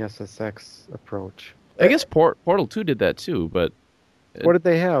that in the SSX approach. I guess Portal 2 did that too, but What did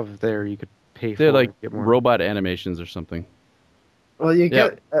they have there? You could pay for they're like and get more. robot animations or something. Well, you Yeah.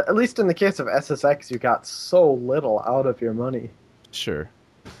 get at least in the case of SSX, you got so little out of your money. Sure.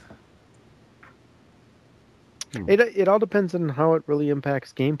 It all depends on how it really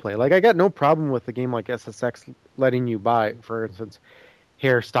impacts gameplay. Like I got no problem with a game like SSX letting you buy, for instance,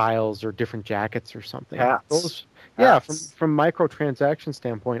 hairstyles or different jackets or something. Hats. Yeah, Hats. from microtransaction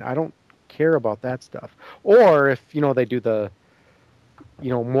standpoint, I don't care about that stuff. Or if they do the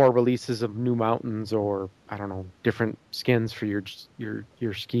more releases of new mountains or I don't know different skins for your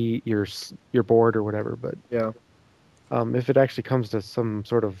ski your board or whatever. But Yeah. if it actually comes to some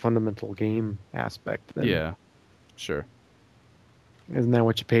sort of fundamental game aspect, then Yeah. Sure. isn't that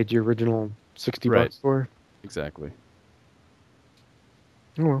what you paid your original $60 Right. for? Exactly.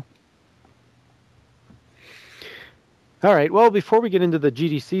 Oh well. All right. Well, before we get into the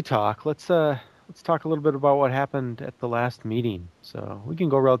GDC talk, let's talk a little bit about what happened at the last meeting. So we can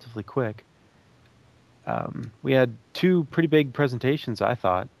go relatively quick. We had two pretty big presentations, I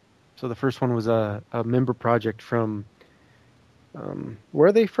thought. So the first one was a member project from, where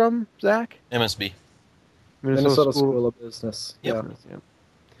are they from, Zach? MSB. Minnesota School of Business. Yep. Yeah.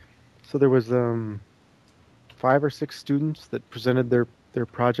 So there was 5 or 6 students that presented their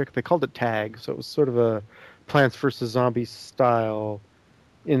project. They called it TAG, so it was sort of a Plants vs. Zombies style,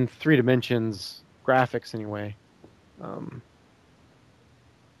 in 3 dimensions, graphics anyway,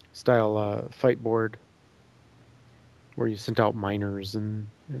 style fight board, where you sent out miners and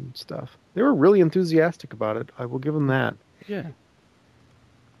stuff. They were really enthusiastic about it. I will give them that. Yeah.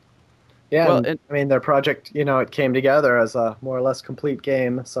 Yeah, Well, and, and- I mean their project, it came together as a more or less complete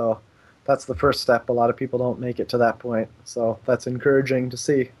game. So that's the first step. A lot of people don't make it to that point, so that's encouraging to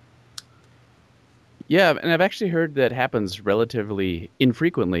see. Yeah, and I've actually heard that happens relatively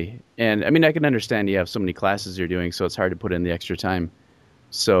infrequently. And I mean, I can understand you have so many classes you're doing, so it's hard to put in the extra time.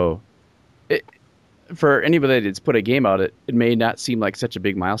 So, for anybody that's put a game out, it may not seem like such a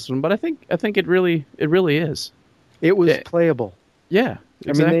big milestone, but I think it really is. It was Yeah. playable. Yeah,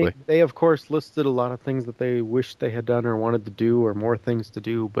 exactly. I mean, they of course listed a lot of things that they wished they had done or wanted to do or more things to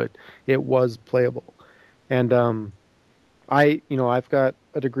do, but it was playable. And I've got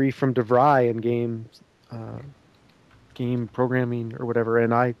a degree from DeVry in game programming or whatever,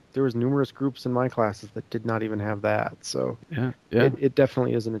 and there was numerous groups in my classes that did not even have that. So yeah. it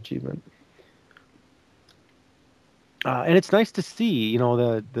definitely is an achievement. And it's nice to see,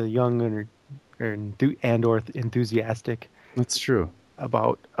 the young or enthusiastic That's true.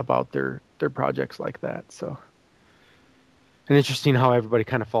 about their projects like that. So, and interesting how everybody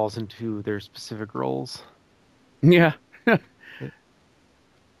kind of falls into their specific roles. Yeah.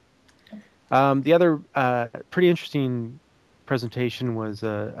 The other pretty interesting presentation was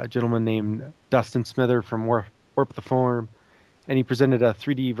a gentleman named Dustin Smither from Warp the Form, and he presented a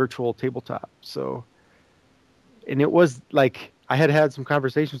 3D virtual tabletop. So, and it was like I had some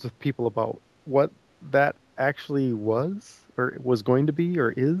conversations with people about what that actually was or was going to be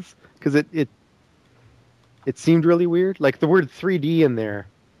or is, because it seemed really weird. Like the word 3D in there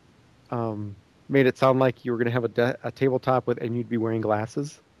made it sound like you were going to have a tabletop and you'd be wearing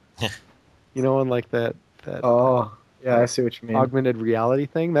glasses. And like that Oh, yeah, I see what you mean. augmented reality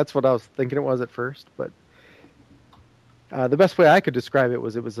thing. That's what I was thinking it was at first, but the best way I could describe it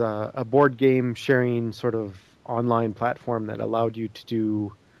was a board game sharing sort of online platform that allowed you to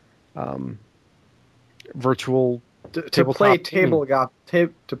do virtual to play gaming. to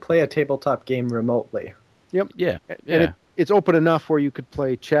play a tabletop game remotely. Yep. Yeah. And it's open enough where you could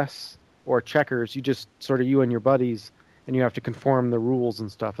play chess or checkers. You just sort of you and your buddies, and you have to conform the rules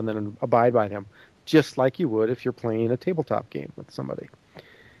and stuff, and then abide by them, just like you would if you're playing a tabletop game with somebody.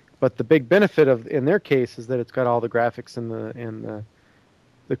 But the big benefit in their case is that it's got all the graphics and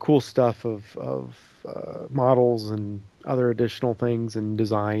the cool stuff of models and other additional things and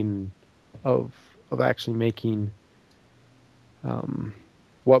design of actually making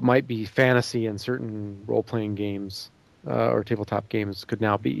what might be fantasy in certain role-playing games or tabletop games could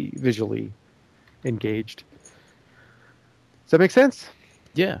now be visually engaged. Does that make sense?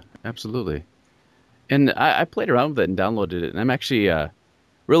 Yeah, absolutely. And I played around with it and downloaded it, and I'm actually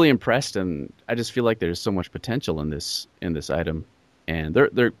really impressed. And I just feel like there's so much potential in this item, and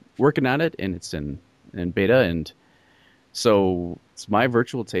they're working on it, and it's in beta. And so it's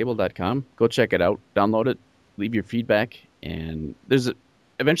myvirtualtable.com. Go check it out, download it, leave your feedback, and there's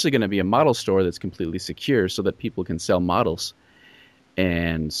eventually going to be a model store that's completely secure so that people can sell models.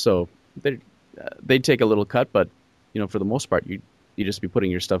 And so they take a little cut, but for the most part, you just be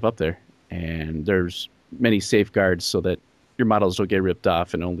putting your stuff up there, and there's many safeguards so that your models don't get ripped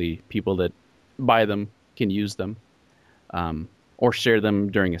off, and only people that buy them can use them, or share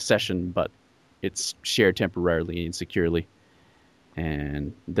them during a session, but it's shared temporarily and securely.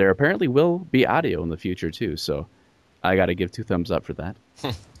 And there apparently will be audio in the future too, so I got to give 2 thumbs up for that.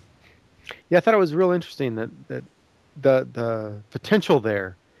 Yeah, I thought it was real interesting that the potential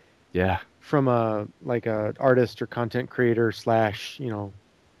there. Yeah. From a artist or content creator /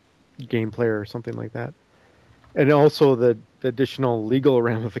 game player or something like that, and also the additional legal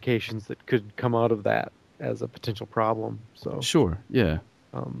ramifications that could come out of that as a potential problem. So Sure, yeah.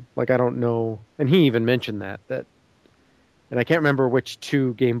 I don't know, and he even mentioned that, and I can't remember which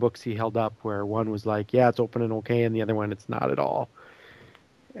 2 game books he held up, where one was like, yeah, it's open and okay, and the other one it's not at all.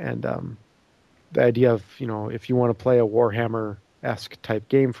 And the idea of if you want to play a Warhammer-esque type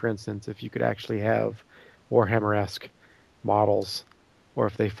game, for instance, if you could actually have Warhammer-esque models, or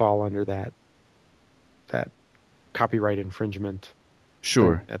if they fall under that copyright infringement,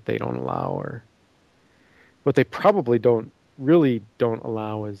 Sure, that they don't allow, or what they probably don't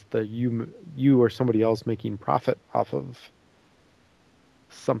allow is the you or somebody else making profit off of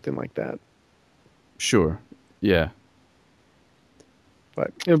something like that. Sure, yeah.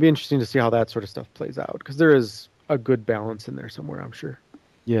 But it'll be interesting to see how that sort of stuff plays out, because there is a good balance in there somewhere, I'm sure.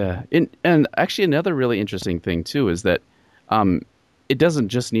 Yeah, and actually another really interesting thing too is that it doesn't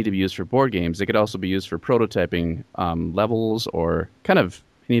just need to be used for board games. It could also be used for prototyping levels or kind of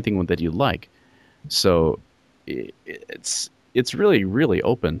anything that you like. So it's really, really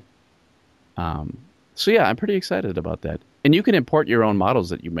open. So yeah, I'm pretty excited about that. And you can import your own models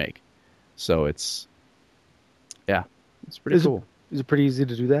that you make. So it's pretty cool. Is it pretty easy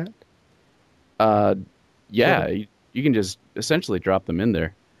to do that? Yeah, you can just essentially drop them in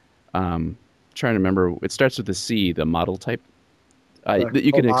there. Trying to remember, it starts with the C, the model type.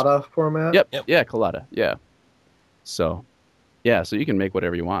 You can Collada format. Yep. Yeah, Collada. Yeah. So you can make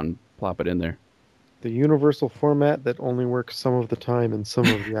whatever you want and plop it in there. The universal format that only works some of the time in some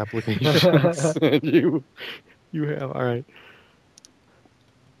of the applications. you have, all right.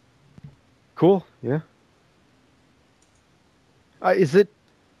 Cool. Yeah. Is it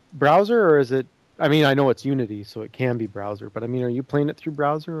browser or is it? I mean, I know it's Unity, so it can be browser. But I mean, are you playing it through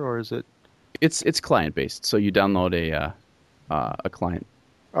browser or is it? It's client based, so you download a client.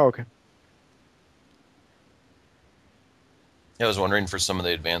 Oh, okay. Yeah, I was wondering for some of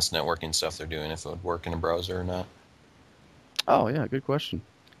the advanced networking stuff they're doing if it would work in a browser or not. Oh yeah, good question.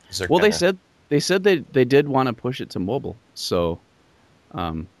 Well, they said They said they did want to push it to mobile, so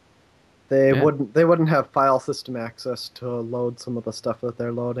They Yeah. wouldn't have file system access to load some of the stuff that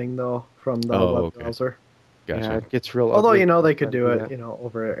they're loading though from the Oh, web okay. browser. gotcha. Yeah, it gets real. Although ugly they could trying to do it, that.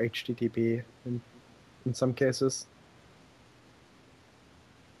 over HTTP in some cases.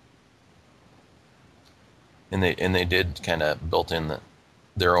 And they did kind of built in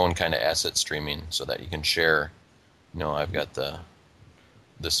their own kind of asset streaming so that you can share. I've got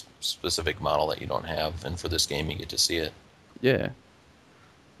this specific model that you don't have, and for this game you get to see it. Yeah.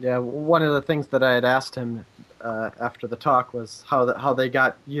 Yeah, one of the things that I had asked him after the talk was how they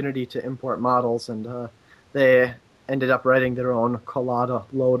got Unity to import models, and they ended up writing their own Collada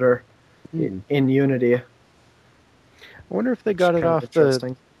loader in Unity. I wonder if they got it off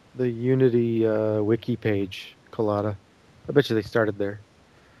the Unity wiki page, Collada. I bet you they started there.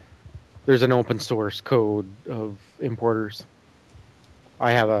 There's an open source code of importers.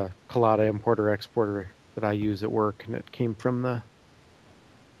 I have a Collada importer exporter that I use at work, and it came from the.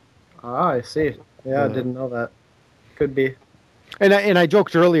 Ah, I see. Yeah, I didn't know that. Could be. And I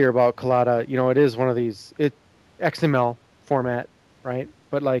joked earlier about Collada. It is one of these XML format, right?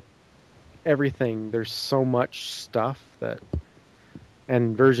 But like everything, there's so much stuff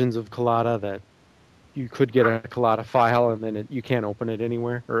and versions of Collada that you could get a Collada file and then you can't open it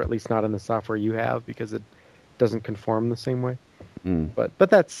anywhere, or at least not in the software you have because it doesn't conform the same way. But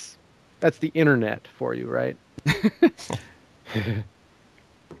that's the internet for you, right?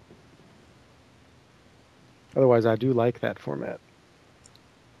 Otherwise, I do like that format.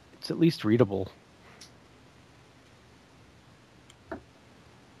 It's at least readable.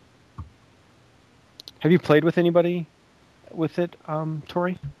 Have you played with anybody with it,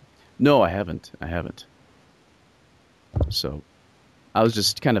 Tori? No, I haven't. So, I was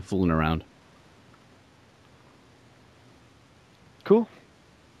just kind of fooling around. Cool.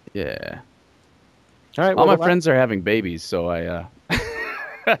 Yeah. All right. All my friends are having babies, so I.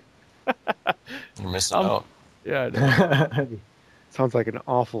 You're missing out. Yeah. I know. Sounds like an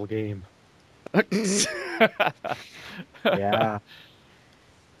awful game. Yeah.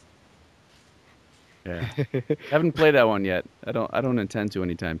 Yeah. Haven't played that one yet. I don't intend to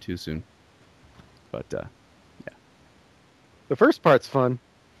anytime too soon. But yeah. The first part's fun.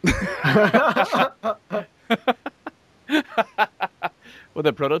 With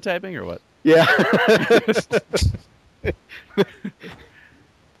the prototyping or what? Yeah.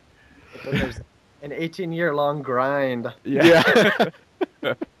 There's an 18-year-long grind. Yeah.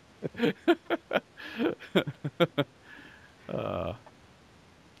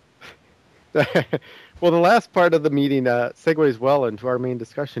 Well, the last part of the meeting segues well into our main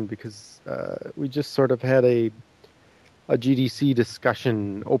discussion because we just sort of had a GDC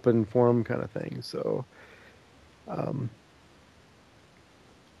discussion, open forum kind of thing. So,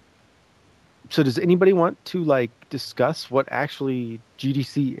 so does anybody want to discuss what actually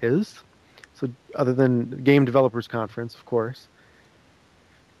GDC is? So, other than Game Developers Conference, of course.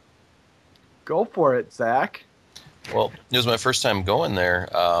 Go for it, Zach. Well, it was my first time going there.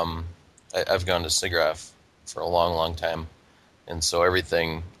 I've gone to SIGGRAPH for a long, long time. And so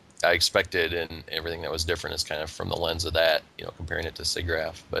everything I expected and everything that was different is kind of from the lens of that, comparing it to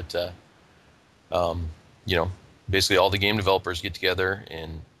SIGGRAPH. But, basically all the game developers get together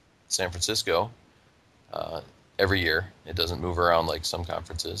in San Francisco every year. It doesn't move around like some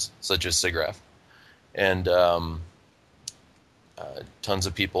conferences, such as SIGGRAPH. And tons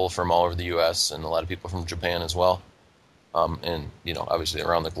of people from all over the U.S. and a lot of people from Japan as well. And, obviously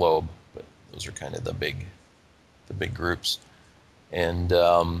around the globe. But those are kind of the big groups. And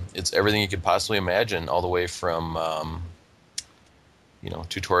it's everything you could possibly imagine, all the way from,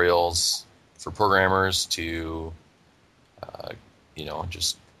 tutorials for programmers to,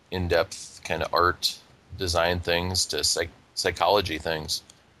 just in-depth kind of art design things to psychology things,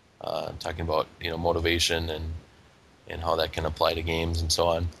 talking about, motivation and how that can apply to games and so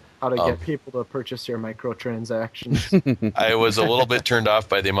on. How to get people to purchase your microtransactions. I was a little bit turned off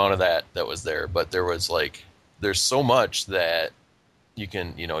by the amount of that was there, but there's so much that you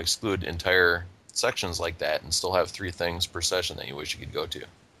can, exclude entire sections like that and still have 3 things per session that you wish you could go to.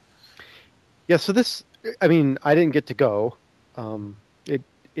 Yeah, so this, I didn't get to go.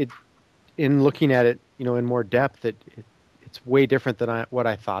 It in looking at it, in more depth, it's way different than what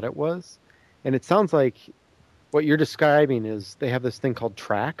I thought it was. And it sounds like what you're describing is they have this thing called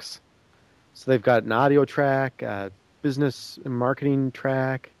tracks. So they've got an audio track, business and marketing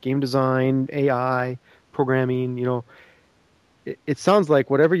track, game design, AI, programming, It sounds like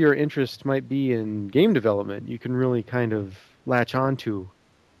whatever your interest might be in game development, you can really kind of latch onto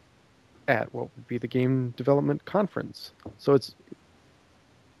at what would be the Game Development Conference. So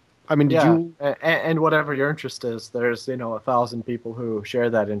I mean, did you? And whatever your interest is, there's 1,000 people who share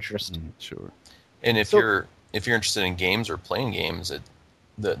that interest. Sure. And if you're interested in games or playing games,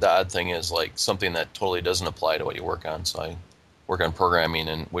 the odd thing is like something that totally doesn't apply to what you work on. So I work on programming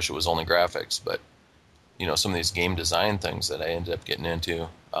and wish it was only graphics, but some of these game design things that I ended up getting into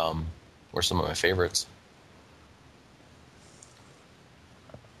were some of my favorites.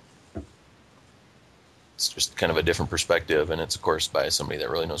 It's just kind of a different perspective, and it's of course by somebody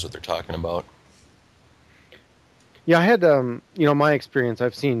that really knows what they're talking about. Yeah, I had my experience.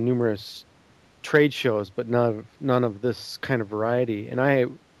 I've seen numerous trade shows, but none of this kind of variety.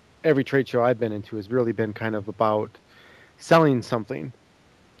 And every trade show I've been into has really been kind of about selling something.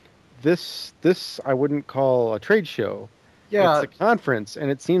 This I wouldn't call a trade show. Yeah, It's a conference,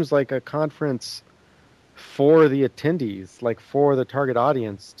 and it seems like a conference for the attendees, like for the target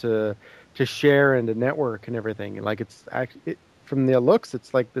audience to share and to network and everything. And like it's actually from the looks,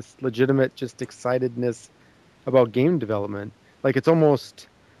 it's like this legitimate just excitedness about game development. Like it's almost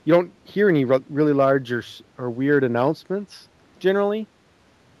you don't hear any really large or weird announcements generally.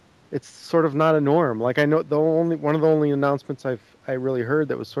 It's sort of not a norm. Like I know one of the only announcements I really heard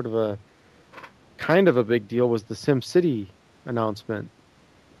that was sort of a kind of a big deal was the SimCity announcement.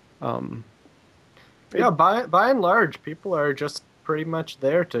 By and large, people are just pretty much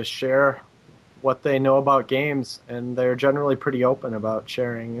there to share what they know about games, and they're generally pretty open about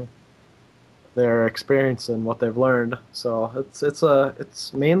sharing their experience and what they've learned. So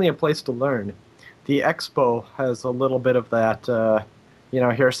it's mainly a place to learn. The expo has a little bit of that,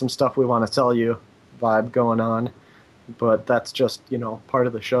 here's some stuff we want to sell you vibe going on, but that's just part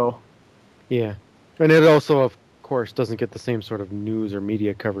of the show. Yeah, and it also, of course, doesn't get the same sort of news or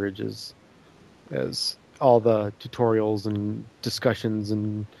media coverage as all the tutorials and discussions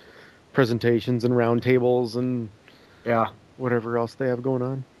and presentations and roundtables and whatever else they have going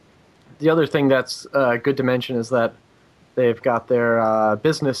on. The other thing that's good to mention is that they've got their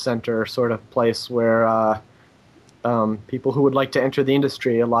business center sort of place where people who would like to enter the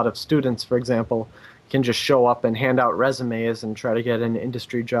industry, a lot of students, for example, can just show up and hand out resumes and try to get an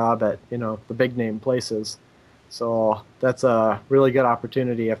industry job at the big name places. So that's a really good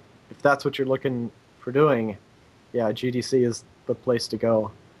opportunity if that's what you're looking for doing. Yeah, GDC is the place to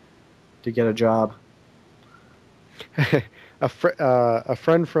go to get a job. A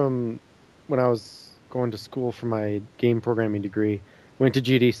friend from when I was going to school for my game programming degree went to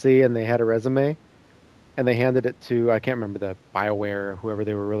GDC, and they had a resume, and they handed it to, I can't remember, the BioWare or whoever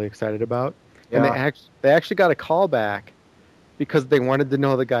they were really excited about. Yeah. And they actually got a call back because they wanted to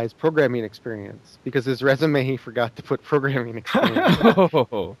know the guy's programming experience, because his resume he forgot to put programming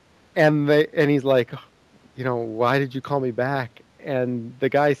experience. And he's like, why did you call me back? And the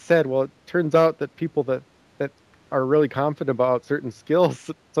guy said, well, it turns out that people that are really confident about certain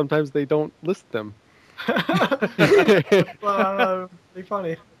skills, sometimes they don't list them. Be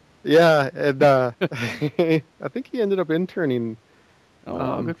funny. Yeah, and I think he ended up interning.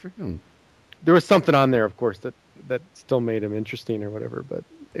 Oh, good for him. There was something on there, of course, that still made him interesting or whatever, but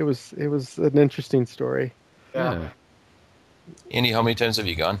it was an interesting story. Yeah. Andy, how many times have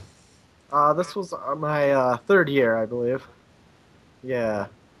you gone? This was my third year, I believe. Yeah.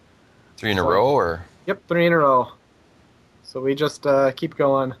 3 in a row, or? Yep, 3 in a row. So we just keep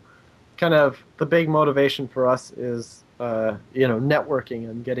going. Kind of the big motivation for us is, networking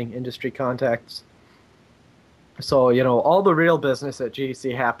and getting industry contacts. So, all the real business at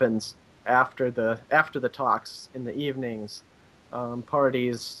GDC happens after the talks in the evenings,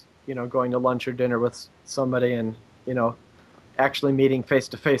 parties, going to lunch or dinner with somebody and, actually meeting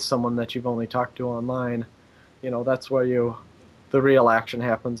face-to-face someone that you've only talked to online. That's where the real action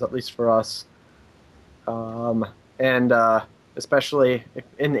happens, at least for us. And especially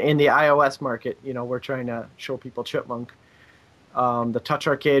in the iOS market, we're trying to show people Chipmunk. The Touch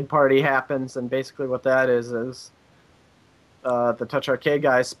Arcade party happens, and basically what that is the Touch Arcade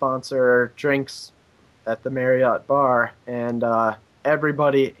guys sponsor drinks at the Marriott bar, and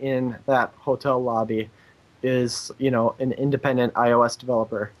everybody in that hotel lobby is, an independent iOS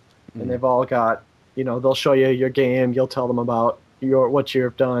developer. And they've all got, they'll show you your game, you'll tell them about what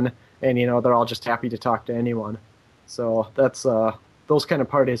you've done, and, they're all just happy to talk to anyone. So that's, those kind of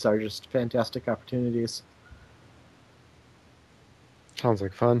parties are just fantastic opportunities. Sounds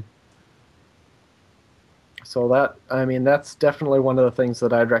like fun. So that's definitely one of the things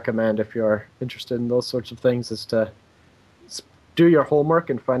that I'd recommend if you're interested in those sorts of things, is to do your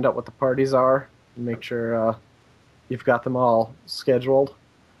homework and find out what the parties are and make sure you've got them all scheduled.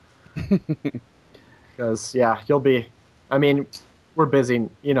 Because, we're busy,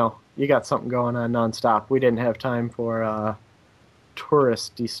 you got something going on nonstop. We didn't have time for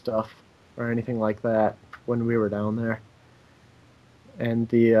touristy stuff or anything like that when we were down there. And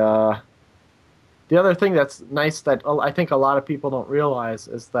the other thing that's nice that I think a lot of people don't realize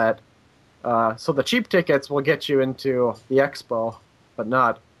is that so the cheap tickets will get you into the expo, but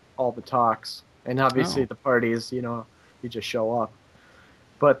not all the talks. And obviously the parties, you just show up.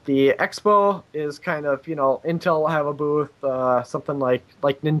 But the expo is kind of, Intel will have a booth, something like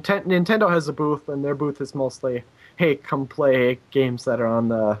Nintendo has a booth, and their booth is mostly, hey, come play games that are on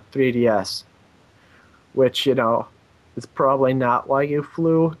the 3DS, which, is probably not why you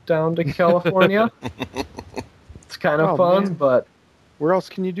flew down to California. It's kind of fun, man. But where else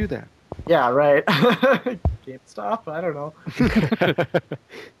can you do that? Yeah, right. GameStop, I don't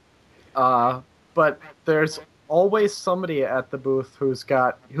know. But there's always somebody at the booth who's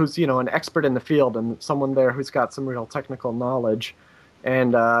an expert in the field and someone there who's got some real technical knowledge,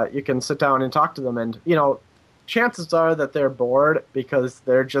 and you can sit down and talk to them, and chances are that they're bored because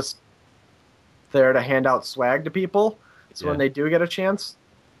they're just there to hand out swag to people. So when they do get a chance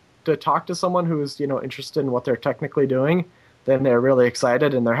to talk to someone who's interested in what they're technically doing, then they're really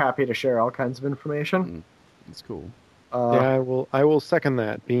excited and they're happy to share all kinds of information. That's cool. Yeah, I will second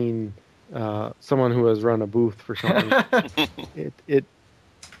that. Being someone who has run a booth for something,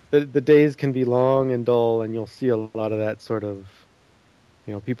 the days can be long and dull, and you'll see a lot of that sort of,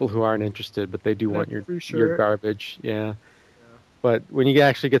 people who aren't interested, but they do want your garbage. Yeah. But when you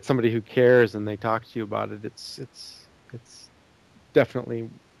actually get somebody who cares and they talk to you about it, it's definitely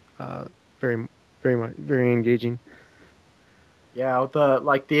very very engaging. Yeah, with the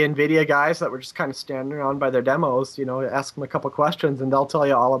NVIDIA guys that were just kind of standing around by their demos, ask them a couple questions and they'll tell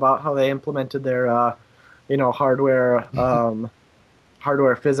you all about how they implemented their, hardware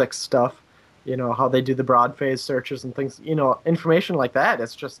physics stuff, how they do the broad phase searches and things, information like that.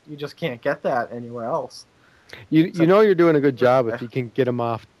 It's just, you just can't get that anywhere else. You're doing a good job if you can get them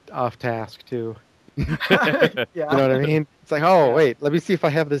off task too. Yeah. You know what I mean? It's like, oh, wait, let me see if I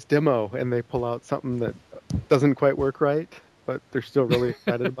have this demo, and they pull out something that doesn't quite work right, but they're still really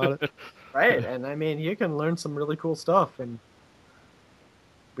excited about it. Right, and I mean, you can learn some really cool stuff. And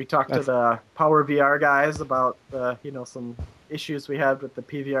we talked to the Power VR guys about the, some issues we had with the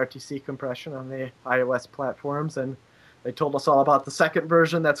PVRTC compression on the iOS platforms, and they told us all about the second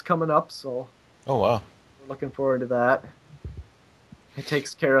version that's coming up. So, oh wow, we're looking forward to that. It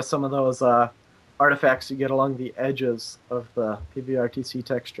takes care of some of those artifacts you get along the edges of the PVRTC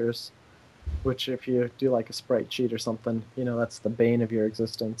textures, which if you do like a sprite sheet or something, that's the bane of your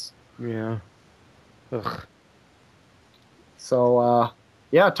existence. Yeah. Ugh. So,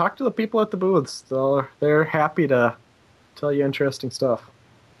 talk to the people at the booths. They're happy to tell you interesting stuff.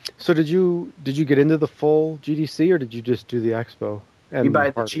 So did you get into the full GDC, or did you just do the expo? And you buy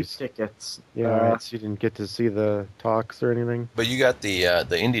the cheap tickets. Yeah, right, so you didn't get to see the talks or anything? But you got the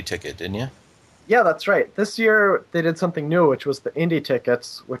indie ticket, didn't you? Yeah, that's right. This year they did something new, which was the indie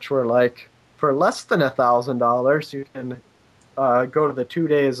tickets, which were like, for less than $1,000, you can go to the 2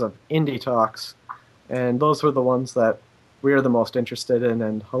 days of indie talks. And those were the ones that we were the most interested in,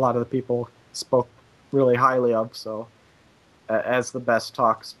 and a lot of the people spoke really highly of, so as the best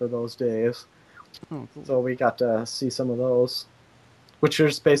talks for those days. Oh, cool. So we got to see some of those, which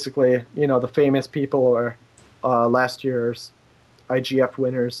is basically, the famous people or last year's IGF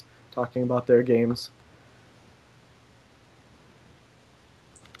winners talking about their games.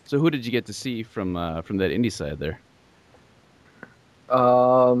 So who did you get to see from that indie side there?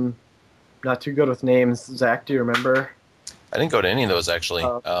 Not too good with names. Zach, do you remember? I didn't go to any of those actually.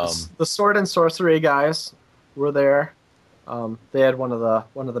 The Sword and Sorcery guys were there. They had one of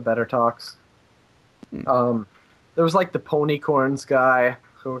the better talks. There was like the Ponycorns guy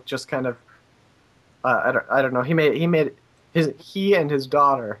who just kind of I don't know. He and his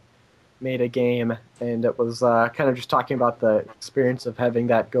daughter made a game, and it was kind of just talking about the experience of having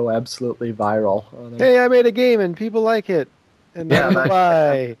that go absolutely viral. Hey, I made a game and people like it, and that's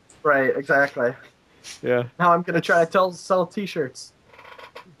why. Right, exactly. Yeah. Now I'm gonna try to sell T-shirts.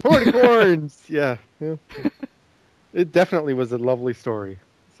 Ponycorns. Yeah. It definitely was a lovely story.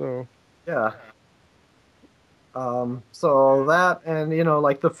 So. Yeah. So that, and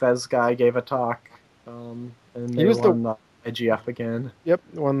like the Fez guy gave a talk, and they won the IGF again. Yep,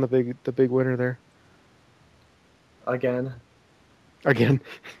 won the big winner there. Again.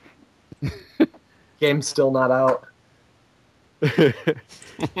 Game's still not out.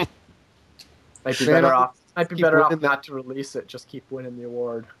 Might be better off not to release it. Just keep winning the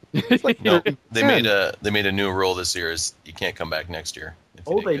award. No, they made a new rule this year. Is you can't come back next year.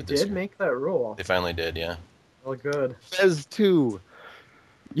 Oh, they did make that rule. They finally did, yeah. Well, good. Fez 2.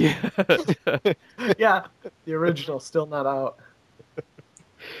 Yeah. Yeah, the original still not out.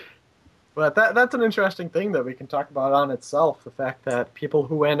 But that's an interesting thing that we can talk about on itself. The fact that people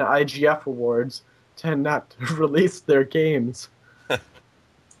who win IGF awards tend not to release their games.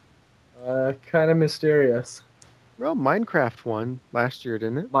 Kind of mysterious. Well, Minecraft won last year,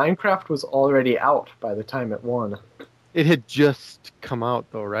 didn't it? Minecraft was already out by the time it won. It had just come out,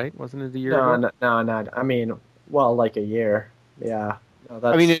 though, right? Wasn't it a year ago? No, not. I mean, well, like a year. Yeah. No,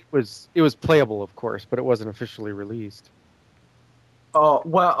 that's... I mean, it was playable, of course, but it wasn't officially released. Oh,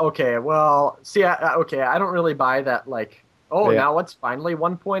 well, okay. Well, see, okay, I don't really buy that, like, oh, Yeah. now it's finally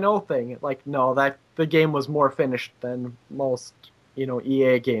 1.0 thing. Like, no, that the game was more finished than most,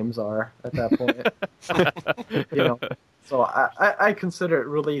 EA games are at that point. So I consider it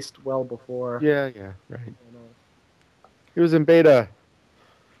released well before. Yeah, right. It was in beta.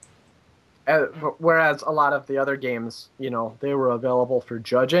 Whereas a lot of the other games, they were available for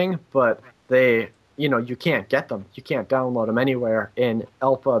judging, but they, you can't get them. You can't download them anywhere in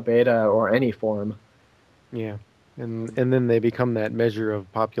alpha, beta, or any form. Yeah, and then they become that measure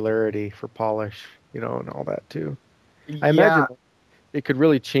of popularity for polish, and all that too. I imagine it could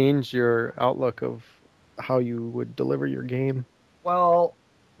really change your outlook of how you would deliver your game. Well,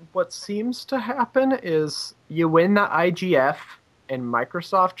 what seems to happen is you win the IGF and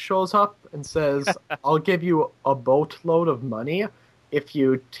Microsoft shows up and says, I'll give you a boatload of money if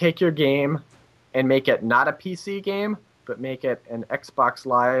you take your game and make it not a PC game, but make it an Xbox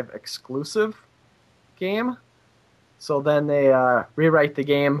Live exclusive game. So then they rewrite the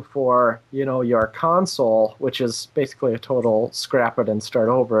game for, your console, which is basically a total scrap it and start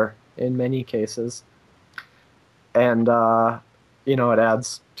over in many cases. And, it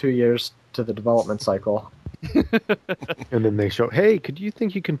adds 2 years to the development cycle. And then they show, hey, could you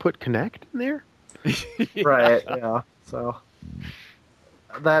think you can put Kinect in there? Right, yeah. So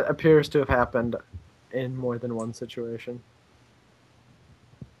that appears to have happened in more than one situation.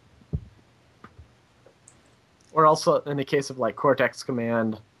 Or also in the case of like Cortex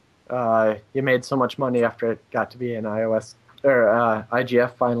Command, you made so much money after it got to be an iOS or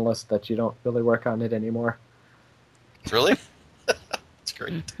IGF finalist that you don't really work on it anymore. Really? That's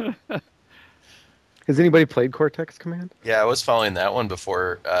great. Has anybody played Cortex Command? Yeah, I was following that one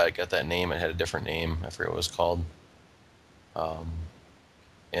before it got that name. It had a different name. I forget what it was called.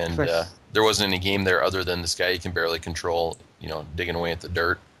 And there wasn't any game there other than this guy you can barely control, digging away at the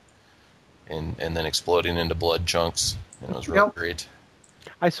dirt and then exploding into blood chunks. And it was really great.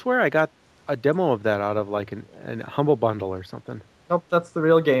 I swear I got a demo of that out of like an Humble Bundle or something. Nope, that's the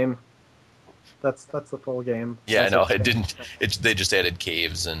real game. That's the full game. Yeah, no, it didn't. They just added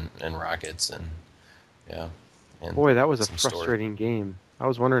caves and rockets and yeah. And boy, that was a frustrating game. I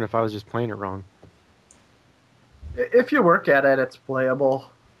was wondering if I was just playing it wrong. If you work at it, it's playable.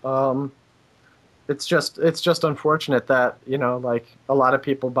 It's just unfortunate that like a lot of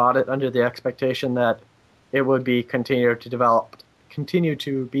people bought it under the expectation that it would be continue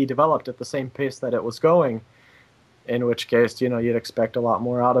to be developed at the same pace that it was going. In which case, you'd expect a lot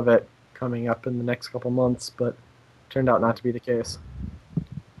more out of it coming up in the next couple months, but turned out not to be the case.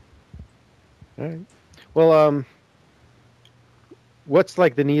 All right. Well, what's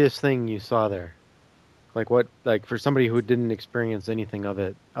like the neatest thing you saw there? Like for somebody who didn't experience anything of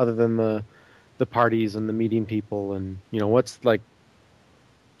it other than the parties and the meeting people and what's like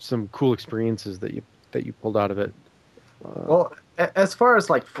some cool experiences that you pulled out of it? Well, as far as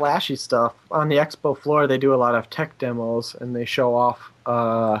like flashy stuff, on the expo floor they do a lot of tech demos and they show off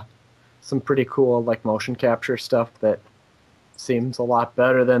some pretty cool like motion capture stuff that seems a lot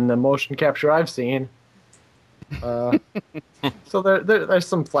better than the motion capture I've seen. So there's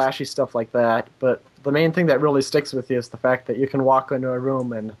some flashy stuff like that, but the main thing that really sticks with you is the fact that you can walk into a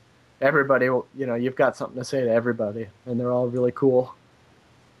room and everybody, you've got something to say to everybody, and they're all really cool.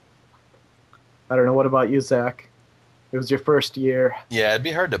 I don't know, what about you, Zach? It was your first year. Yeah, it'd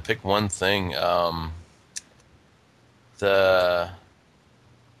be hard to pick one thing. Probably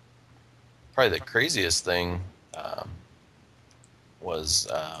the craziest thing was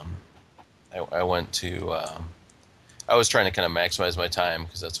I went to. I was trying to kind of maximize my time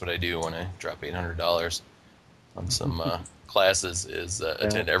because that's what I do when I drop $800 on some classes. Is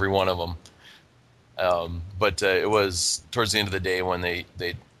attend every one of them. But it was towards the end of the day when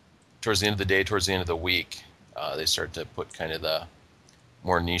towards the end of the week, they start to put kind of the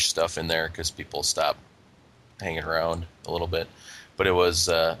more niche stuff in there because people stop hanging around a little bit. But it was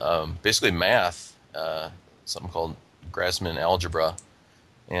basically math, something called Grassmann algebra,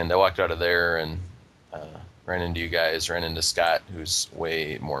 and I walked out of there and ran into you guys, ran into Scott, who's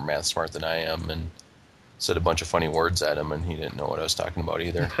way more math smart than I am, and said a bunch of funny words at him, and he didn't know what I was talking about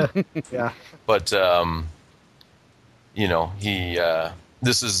either. Yeah. But he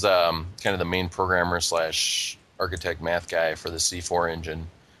this is kind of the main programmer slash architect math guy for the C4 engine,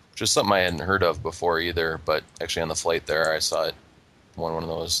 which is something I hadn't heard of before either. But actually, on the flight there, I saw it won one of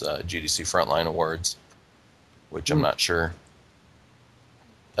those GDC Frontline Awards, which I'm not sure.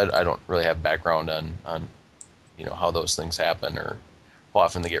 I don't really have background on how those things happen or how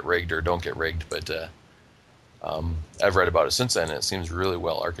often they get rigged or don't get rigged, but I've read about it since then, and it seems really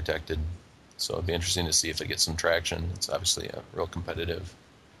well architected. So it'd be interesting to see if it gets some traction. It's obviously a real competitive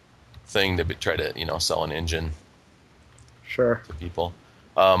thing to try to sell an engine Sure. to people.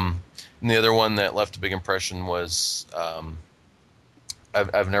 And the other one that left a big impression was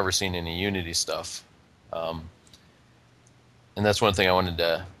I've never seen any Unity stuff, and that's one thing I wanted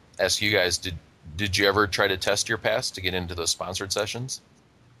to ask you guys. Did you ever try to test your pass to get into those sponsored sessions?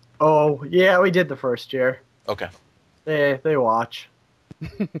 Oh yeah, we did the first year. Okay. They watch.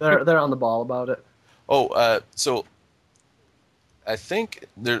 They're on the ball about it. So I think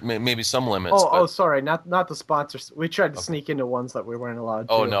there may be some limits. Oh, sorry, not the sponsors. We tried to sneak into ones that we weren't allowed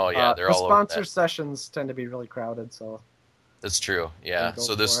to. Oh no, yeah, they're all over that. The sponsor sessions tend to be really crowded, so. That's true. Yeah.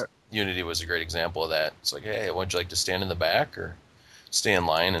 So this Unity was a great example of that. It's like, hey, would you like to stand in the back or stay in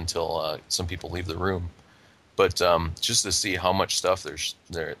line until some people leave the room? But just to see how much stuff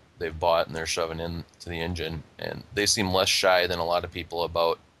they've bought and they're shoving into the engine, and they seem less shy than a lot of people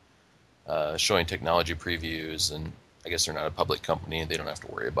about showing technology previews. And I guess they're not a public company; they don't have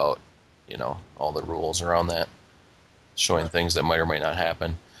to worry about all the rules around that, showing things that might or might not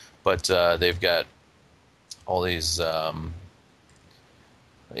happen. But they've got all these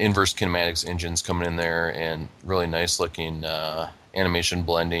inverse kinematics engines coming in there, and really nice looking animation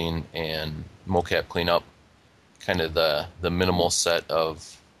blending and mocap cleanup. Kind of the minimal set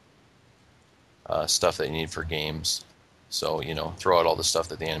of stuff that you need for games. So, throw out all the stuff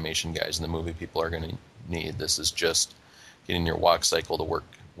that the animation guys and the movie people are going to need. This is just getting your walk cycle to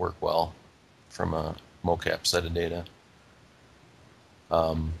work well from a mocap set of data.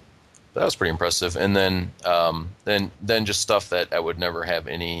 That was pretty impressive. And then just stuff that I would never have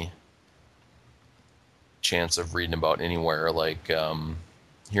any chance of reading about anywhere, like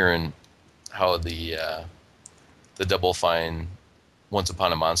hearing how the Double Fine Once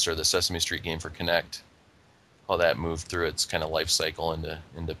Upon a Monster, the Sesame Street game for Kinect, how that moved through its kind of life cycle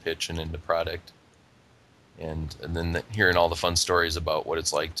into pitch and into product. And then hearing all the fun stories about what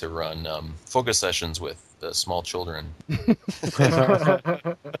it's like to run focus sessions with small children.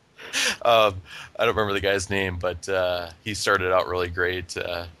 I don't remember the guy's name, but he started out really great.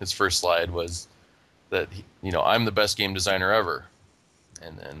 His first slide was that I'm the best game designer ever,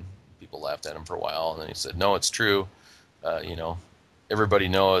 and then people laughed at him for a while, and then he said, "No, it's true. Everybody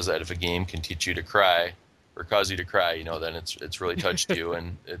knows that if a game can teach you to cry or cause you to cry, then it's really touched you,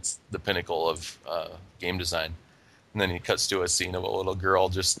 and it's the pinnacle of game design." And then he cuts to a scene of a little girl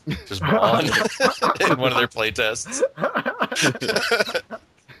just bawling in one of their play tests.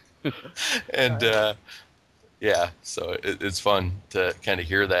 And so it's fun to kind of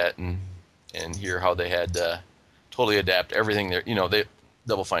hear that and hear how they had to totally adapt everything there.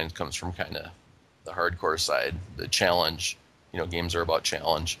 Double Fine comes from kind of the hardcore side, the challenge. Games are about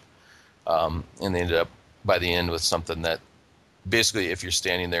challenge, and they ended up by the end with something that basically, if you're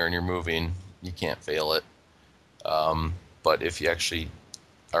standing there and you're moving, you can't fail it. But if you actually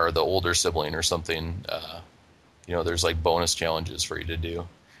are the older sibling or something, there's like bonus challenges for you to do.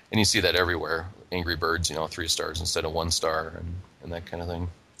 And you see that everywhere. Angry Birds, 3 stars instead of 1 star and that kind of thing.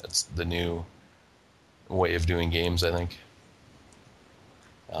 That's the new way of doing games, I think.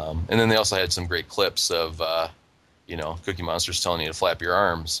 And then they also had some great clips of, Cookie Monster's telling you to flap your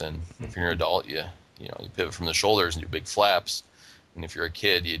arms. And if you're an adult, you pivot from the shoulders and do big flaps. And if you're a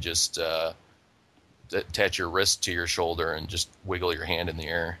kid, you just attach your wrist to your shoulder and just wiggle your hand in the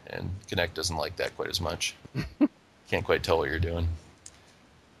air. And Kinect doesn't like that quite as much. Can't quite tell what you're doing.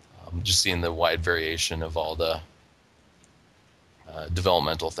 Just seeing the wide variation of all the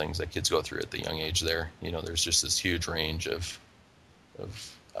developmental things that kids go through at the young age there. There's just this huge range of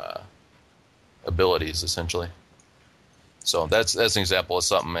abilities, essentially. So that's an example of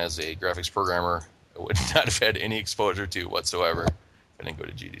something as a graphics programmer I would not have had any exposure to whatsoever if I didn't go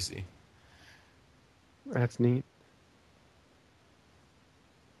to GDC. That's neat.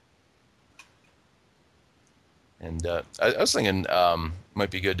 And I was thinking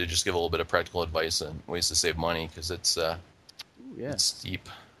might be good to just give a little bit of practical advice on ways to save money, because it's steep.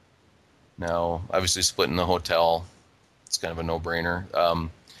 Now, obviously, splitting the hotel, it's kind of a no-brainer.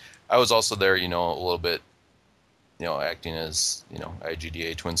 I was also there, a little bit, acting as,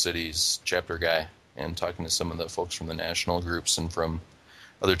 IGDA Twin Cities chapter guy and talking to some of the folks from the national groups and from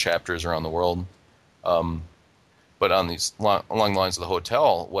other chapters around the world. But on these along the lines of the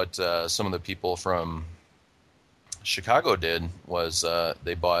hotel, what some of the people from Chicago did was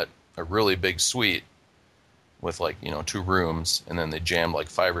they bought a really big suite with 2 rooms, and then they jammed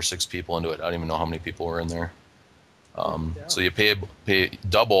 5 or 6 people into it. I don't even know how many people were in there. So you pay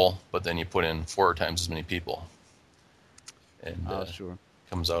double, but then you put in 4 times as many people, and sure.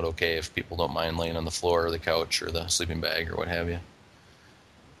 comes out okay if people don't mind laying on the floor or the couch or the sleeping bag or what have you.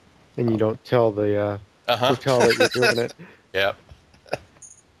 And you don't tell the hotel that you're doing it. Yeah.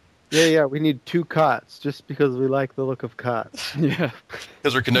 Yeah, we need 2 cots just because we like the look of cots. Yeah.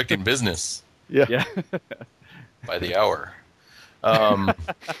 Because we're conducting business Yeah. by the hour. And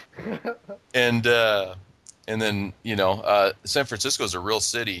then, San Francisco is a real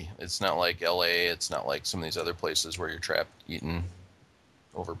city. It's not like LA. It's not like some of these other places where you're trapped eating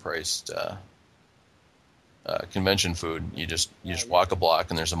overpriced convention food. You just walk a block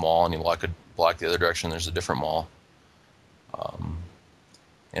and there's a mall, and you walk a block the other direction, there's a different mall.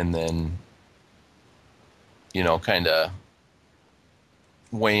 And then, kind of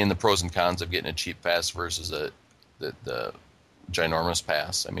weighing the pros and cons of getting a cheap pass versus the ginormous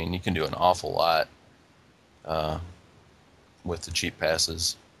pass. I mean, you can do an awful lot with the cheap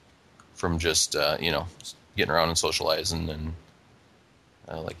passes, from just getting around and socializing, and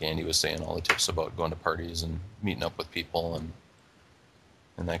like Andy was saying, all the tips about going to parties and meeting up with people and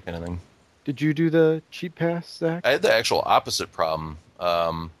that kind of thing. Did you do the cheap pass, Zach? I had the actual opposite problem.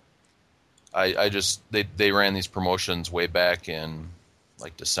 They ran these promotions way back in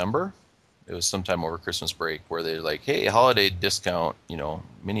December. It was sometime over Christmas break where they're like, hey, holiday discount,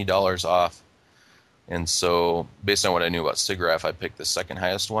 many dollars off. And so based on what I knew about SIGGRAPH, I picked the second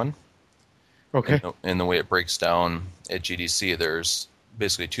highest one. Okay. And the way it breaks down at GDC, there's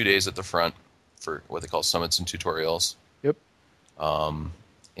basically 2 days at the front for what they call summits and tutorials. Yep.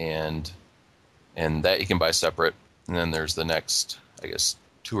 And that you can buy separate. And then there's the next, I guess,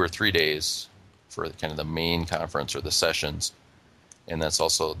 2 or 3 days for kind of the main conference or the sessions. And that's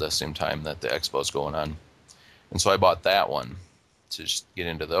also the same time that the expo is going on. And so I bought that one to just get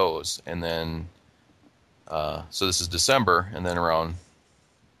into those. And then, so this is December, and then around,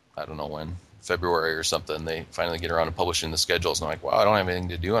 I don't know when, February or something, they finally get around to publishing the schedules. And I'm like, wow, I don't have anything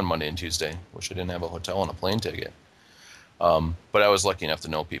to do on Monday and Tuesday. Wish I didn't have a hotel and a plane ticket. But I was lucky enough to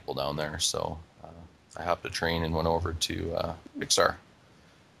know people down there. So I hopped a train and went over to Pixar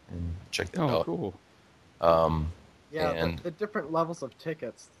and checked that out. Cool. Yeah, the different levels of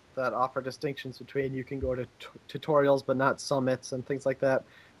tickets that offer distinctions between you can go to tutorials but not summits and things like that.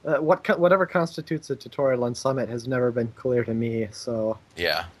 Whatever constitutes a tutorial and summit has never been clear to me. So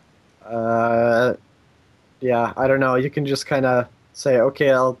yeah, I don't know. You can just kind of say,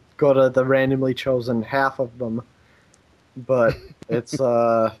 okay, I'll go to the randomly chosen half of them, but it's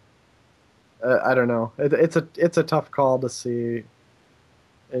I don't know. It's a tough call to see.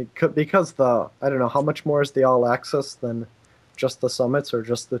 It could, because I don't know how much more is the all access than just the summits or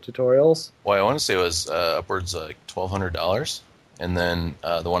just the tutorials. Well, I want to say it was upwards of $1,200, and then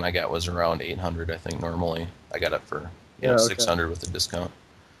the one I got was around $800. I think normally I got it for $600 with the discount.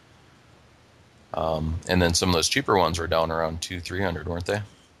 And then some of those cheaper ones were down around $200-$300, weren't they?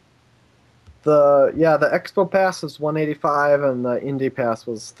 The Expo Pass is $185, and the Indie Pass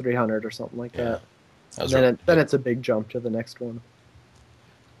was $300 or something like that. Then it's a big jump to the next one.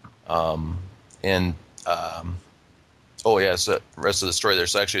 So rest of the story there.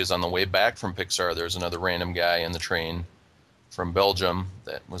 So actually, is on the way back from Pixar, there was another random guy in the train from Belgium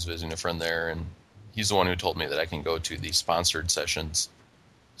that was visiting a friend there, and he's the one who told me that I can go to the sponsored sessions.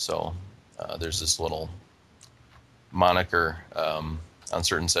 So there's this little moniker on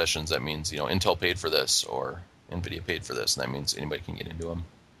certain sessions that means, Intel paid for this or NVIDIA paid for this, and that means anybody can get into them.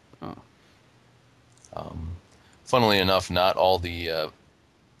 Oh. Funnily enough, not all the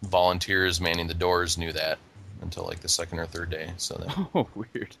volunteers manning the doors knew that until the second or third day, so that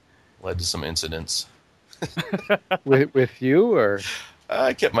weird. led to some incidents. with you, or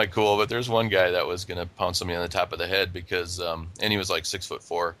I kept my cool, but there's one guy that was going to pound somebody on the top of the head because, and he was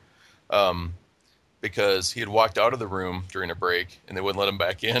 6'4", because he had walked out of the room during a break and they wouldn't let him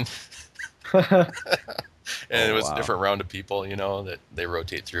back in. And it was a different round of people, that they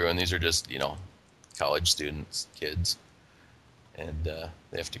rotate through, and these are just, college students, kids. And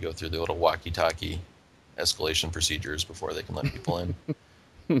they have to go through the little walkie-talkie escalation procedures before they can let people in.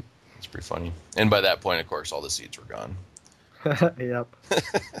 It's pretty funny. And by that point, of course, all the seats were gone. Yep.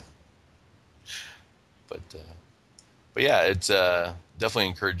 But yeah, it's definitely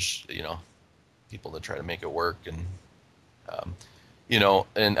encourage people to try to make it work, and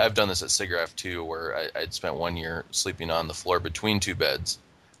and I've done this at SIGGRAPH too, where I'd spent 1 year sleeping on the floor between 2 beds.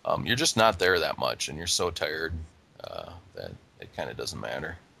 You're just not there that much, and you're so tired. that it kind of doesn't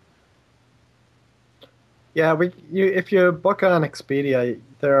matter. Yeah, if you book on Expedia,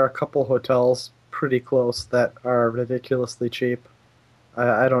 there are a couple hotels pretty close that are ridiculously cheap.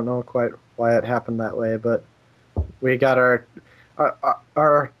 I don't know quite why it happened that way, but we got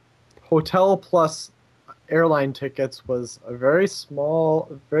our hotel plus airline tickets was a very small,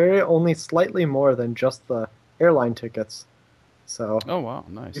 very only slightly more than just the airline tickets. So Oh wow,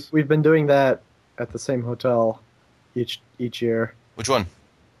 nice. we've been doing that at the same hotel each year. Which one?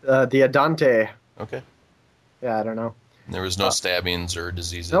 The Adante. Okay. Yeah, I don't know. There was no stabbings or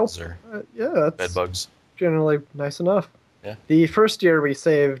diseases Nope. or Yeah, bed that's bugs. generally nice enough. Yeah. The first year we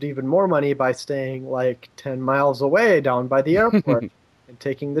saved even more money by staying like 10 miles away down by the airport and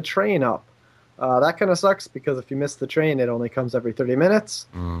taking the train up. That kind of sucks because if you miss the train, it only comes every 30 minutes.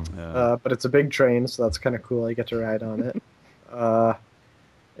 But it's a big train, so that's kind of cool. You get to ride on it.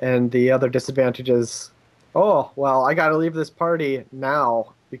 And the other disadvantage is, oh, well, I got to leave this party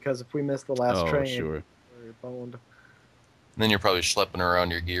now because if we miss the last train, sure. we're boned. And then you're probably schlepping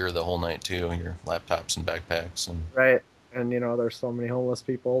around your gear the whole night too, your laptops and backpacks and. Right. And, there's so many homeless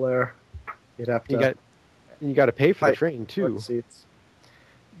people there. You'd have to... You got to pay for the Right. train too. Seats.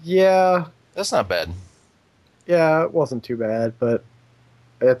 Yeah, That's not bad. yeah, it wasn't too bad, but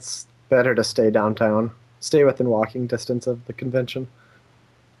it's better to stay downtown. Stay within walking distance of the convention.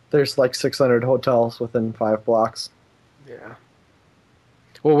 There's like 600 hotels within 5 blocks. Yeah.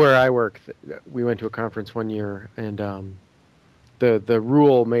 Well, where I work, we went to a conference one year, and the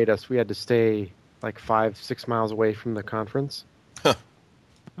rule made us we had to stay like 5-6 miles away from the conference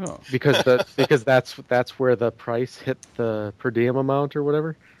Oh. because that's where the price hit the per diem amount or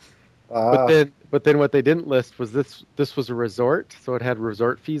whatever. Ah, But then what they didn't list was this was a resort, so it had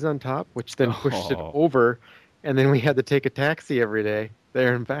resort fees on top, which then pushed it Oh. over, and then we had to take a taxi every day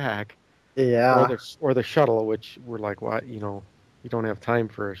there and back, yeah. or the shuttle, which we're like, what, you don't have time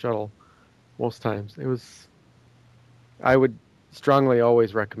for a shuttle most times. I would strongly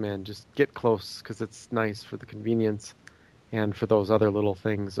always recommend just get close because it's nice for the convenience and for those other little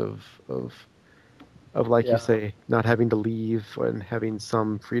things of like Yeah. you say, not having to leave and having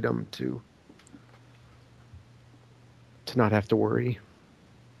some freedom to not have to worry.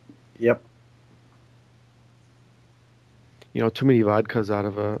 Yep. Too many vodkas out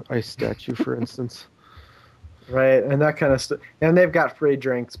of a ice statue, for instance. Right, and that kind of stuff. And they've got free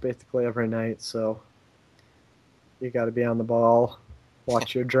drinks basically every night, so you got to be on the ball,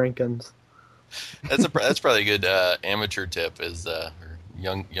 watch your drinkings. That's probably a good amateur tip is or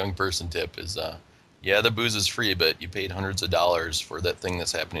young person tip is yeah, the booze is free, but you paid hundreds of dollars for that thing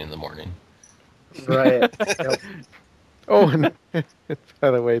that's happening in the morning. Right. Yep. Oh, and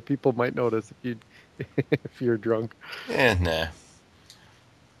by the way, people might notice if you're drunk. Nah.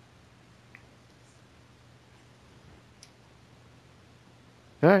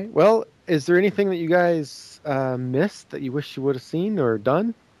 All right. Well, is there anything that you guys missed that you wish you would have seen or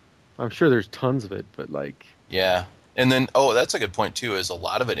done? I'm sure there's tons of it, but like. Yeah. And then, that's a good point too, is a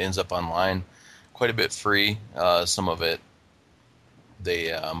lot of it ends up online, quite a bit free. Some of it,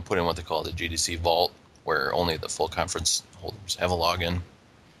 they put in what they call the GDC Vault, where only the full conference holders have a login.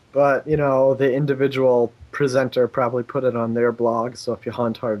 But, the individual presenter probably put it on their blog, so if you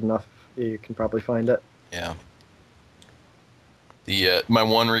hunt hard enough, you can probably find it. Yeah. My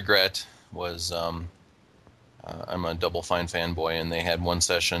one regret was I'm a Double Fine fanboy, and they had one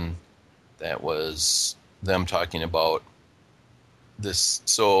session that was them talking about this.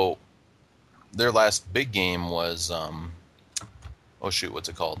 So their last big game was what's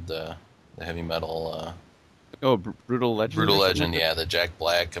it called? The heavy metal. Brutal Legend. Brutal Legend, yeah, the Jack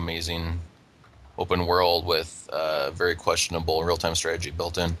Black amazing open world with very questionable real-time strategy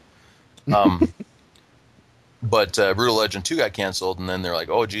built in. But Brutal Legend 2 got canceled, and then they're like,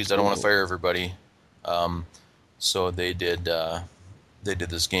 oh, geez, I don't want to fire everybody. So they did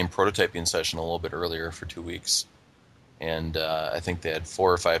this game prototyping session a little bit earlier for 2 weeks. And I think they had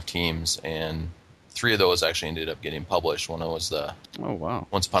 4 or 5 teams, and 3 of those actually ended up getting published. One was the Oh wow.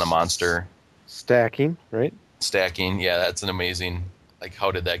 Once Upon a Monster. Stacking, right? Stacking, yeah, that's an amazing, like,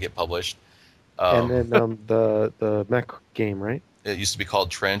 how did that get published? And then the mech game, right? It used to be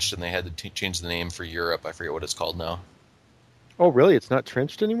called Trenched, and they had to change the name for Europe. I forget what it's called now. Oh, really? It's not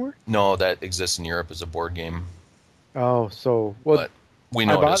Trenched anymore? No, that exists in Europe as a board game. Oh, so well. But we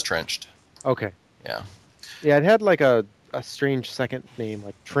know I it bought as it. Trenched. Okay. Yeah. Yeah, it had like a strange second name,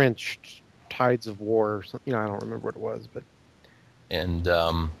 like Trenched Tides of War or something. I don't remember what it was, but. And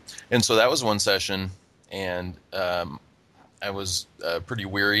so that was one session, and I was pretty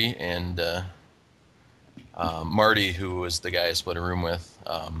weary, and Marty, who was the guy I split a room with,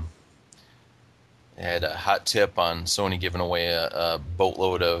 They had a hot tip on Sony giving away a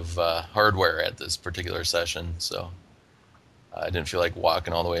boatload of hardware at this particular session, so I didn't feel like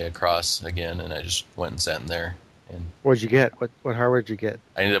walking all the way across again, and I just went and sat in there. And What'd you get? What hardware did you get?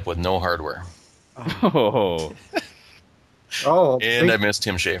 I ended up with no hardware, Oh, Oh, and I missed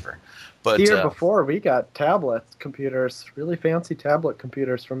Tim Schafer. But the year before, we got tablet computers, really fancy tablet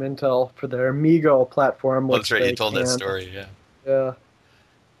computers from Intel for their Migo platform. well, that's which right. You they told that canned. story, yeah. Yeah.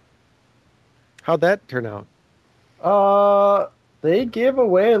 How'd that turn out? They gave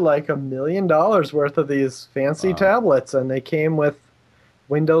away like $1 million worth of these fancy Wow. tablets, and they came with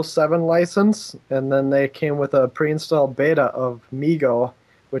Windows 7 license, and then they came with a pre-installed beta of Migo,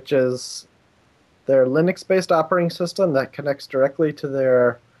 which is their Linux-based operating system that connects directly to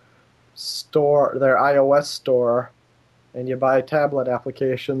their store, their iOS store, and you buy tablet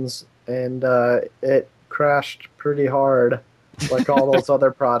applications, and it crashed pretty hard, like all those other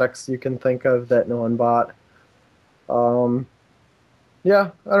products you can think of that no one bought.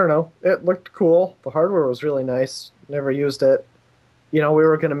 Yeah, I don't know. It looked cool. The hardware was really nice. Never used it. We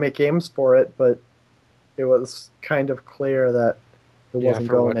were going to make games for it, but it was kind of clear that it wasn't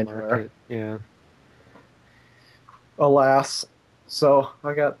for going what anywhere. market? Yeah. Alas. So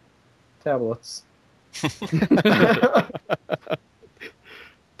I got tablets.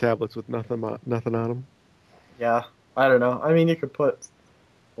 Tablets with nothing on them. Yeah, I don't know. I mean, you could put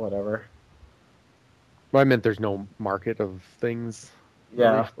whatever. Well, I meant there's no market of things.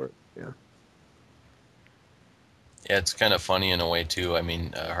 Yeah. really for it. Yeah. Yeah, it's kind of funny in a way too. I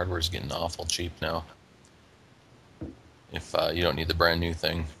mean, hardware's getting awful cheap now. If you don't need the brand new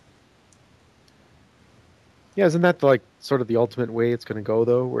thing. Yeah, isn't that like sort of the ultimate way it's going to go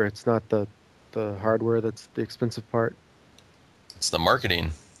though, where it's not the hardware that's the expensive part? It's the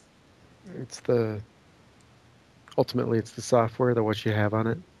marketing. It's ultimately it's the software, what you have on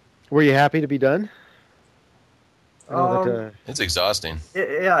it. Were you happy to be done? I know that, It's exhausting.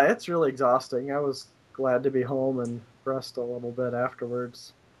 Yeah, it's really exhausting. I was glad to be home and rest a little bit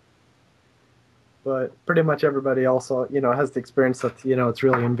afterwards. But pretty much everybody also, has the experience that, it's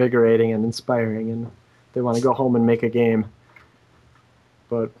really invigorating and inspiring, and they want to go home and make a game.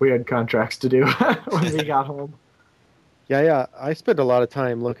 But we had contracts to do when we got home. yeah, I spent a lot of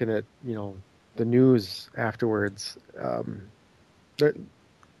time looking at the news afterwards,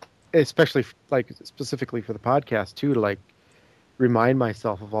 especially like specifically for the podcast too, to like remind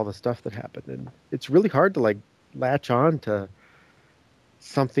myself of all the stuff that happened. And it's really hard to like latch on to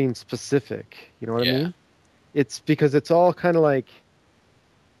something specific. You know what I Yeah. mean? It's because it's all kind of like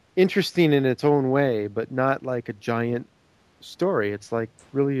interesting in its own way, but not like a giant story. It's like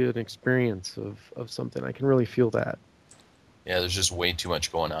really an experience of something. I can really feel that. Yeah, there's just way too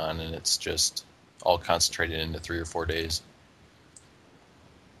much going on, and it's just all concentrated into 3 or 4 days.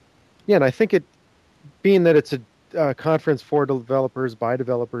 Yeah, and I think it, being that it's a conference for developers by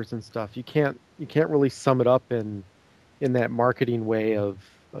developers and stuff, you can't really sum it up in that marketing way of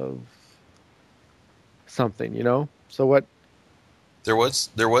something, So what? There was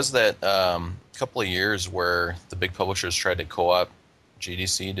that couple of years where the big publishers tried to co-op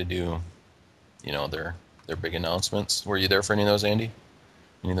GDC to do, their big announcements. Were you there for any of those, Andy?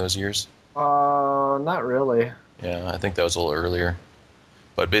 Any of those years? Not really. Yeah, I think that was a little earlier.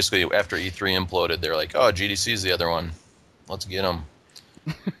 But basically, after E3 imploded, they're like, "Oh, GDC's the other one. Let's get them."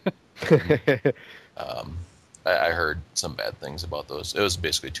 I heard some bad things about those. It was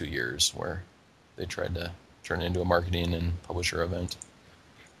basically 2 years where they tried to turn it into a marketing and publisher event.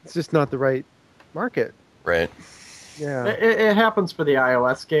 It's just not the right market. Right. Yeah. It happens for the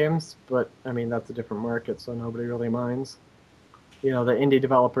iOS games, but I mean that's a different market, so nobody really minds. The indie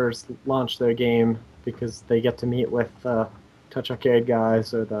developers launch their game because they get to meet with Touch Arcade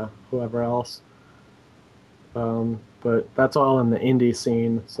guys or the whoever else. But that's all in the indie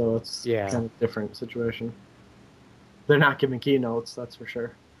scene, so it's Yeah. kind of different situation. They're not giving keynotes, that's for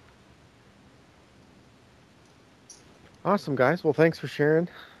sure. Awesome, guys. Well, thanks for sharing.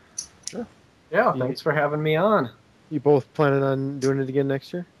 Yeah, thanks for having me on. You both planning on doing it again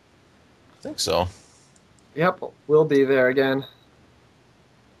next year? I think so. Yep, we'll be there again.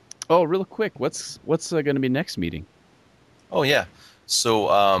 oh, real quick, what's going to be next meeting? Oh yeah. So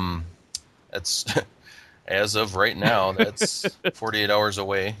that's as of right now, that's 48 hours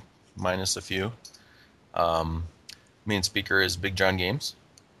away, minus a few. Main speaker is Big John Games,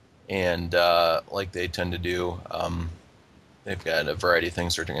 and like they tend to do, they've got a variety of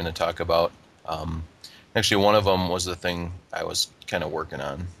things they're going to talk about. Actually, one of them was the thing I was kind of working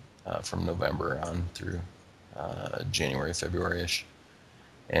on from November on through January, February-ish,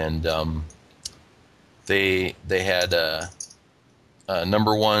 and they had a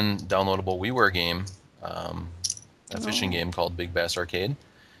number one downloadable WiiWare game, a fishing game called Big Bass Arcade,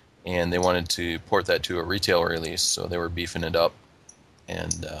 and they wanted to port that to a retail release, so they were beefing it up,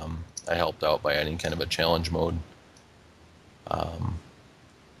 and I helped out by adding kind of a challenge mode.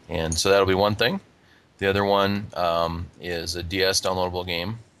 And so that'll be one thing. The other one is a DS downloadable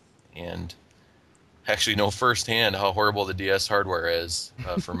game, and I actually know firsthand how horrible the DS hardware is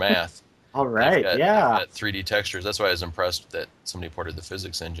for math. All right, They've yeah. got 3D textures. That's why I was impressed that somebody ported the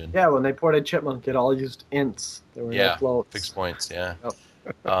physics engine. Yeah, when they ported Chipmunk, it all used ints. There were no floats. Fixed points, yeah.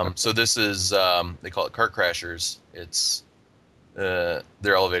 Yep. So this is, they call it Kart Crashers. It's, their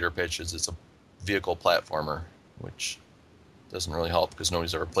elevator pitch is it's a vehicle platformer, which doesn't really help because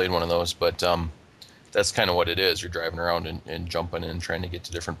nobody's ever played one of those, but that's kind of what it is. You're driving around and jumping and trying to get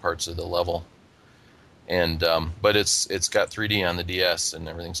to different parts of the level. And but it's got 3D on the DS and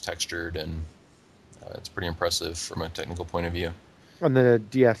everything's textured, and it's pretty impressive from a technical point of view. On the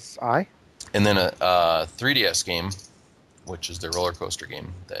DSi? And then a 3DS game, which is the roller coaster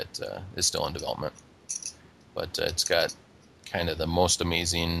game that is still in development. But it's got kind of the most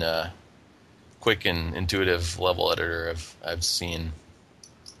amazing, quick and intuitive level editor I've seen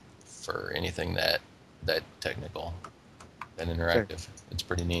for anything that technical, that interactive. Okay. It's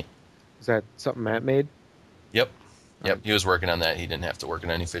pretty neat. Is that something Matt made? Yep. He was working on that. He didn't have to work on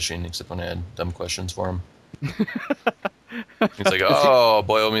any fishing except when I had dumb questions for him. He's like, oh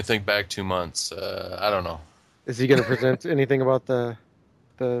boy, let me think back 2 months. I don't know. Is he going to present anything about the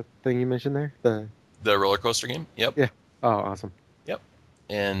thing you mentioned there? The roller coaster game? Yep. Yeah. Oh, awesome. Yep.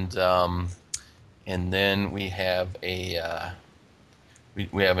 And then we have we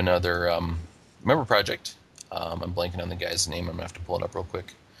have another member project. I'm blanking on the guy's name. I'm gonna have to pull it up real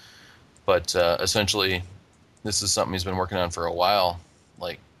quick. But essentially, this is something he's been working on for a while.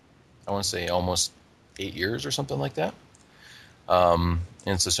 Like, I want to say almost 8 years or something like that. And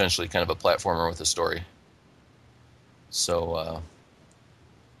it's essentially kind of a platformer with a story. So,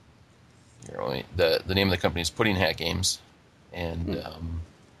 the name of the company is Pudding Hat Games, and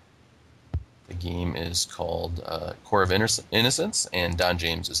the game is called Core of Innocence, and Don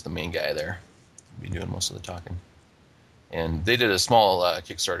James is the main guy there. He'll be doing most of the talking. And they did a small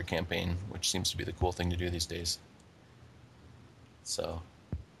Kickstarter campaign, which seems to be the cool thing to do these days. So,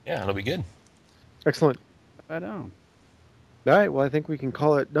 yeah, it'll be good. Excellent. I know. All right, well, I think we can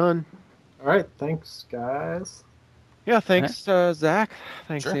call it done. All right, thanks, guys. Yeah, thanks, Zach.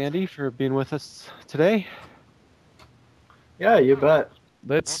 Thanks, Sure. Andy, for being with us today. Yeah, you bet.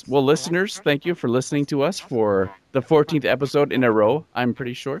 Listeners, thank you for listening to us for the 14th episode in a row, I'm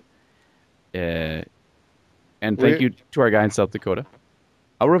pretty sure. And thank you to our guy in South Dakota.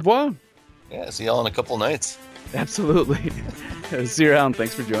 Au revoir. Yeah, see y'all in a couple nights. Absolutely. See you around.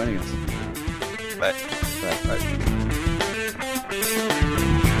 Thanks for joining us. Bye. Bye.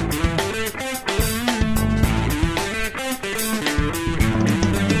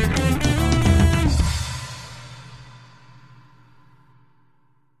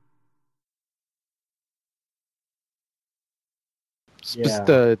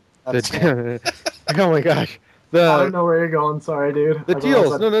 Yeah. Oh my gosh. I don't know where you're going. Sorry, dude. The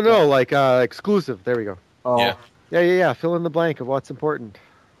deals. No. Like exclusive. There we go. Oh. Yeah. Fill in the blank of what's important.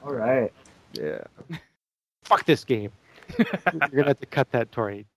 All right. Yeah. Fuck this game. You're gonna have to cut that, Tori.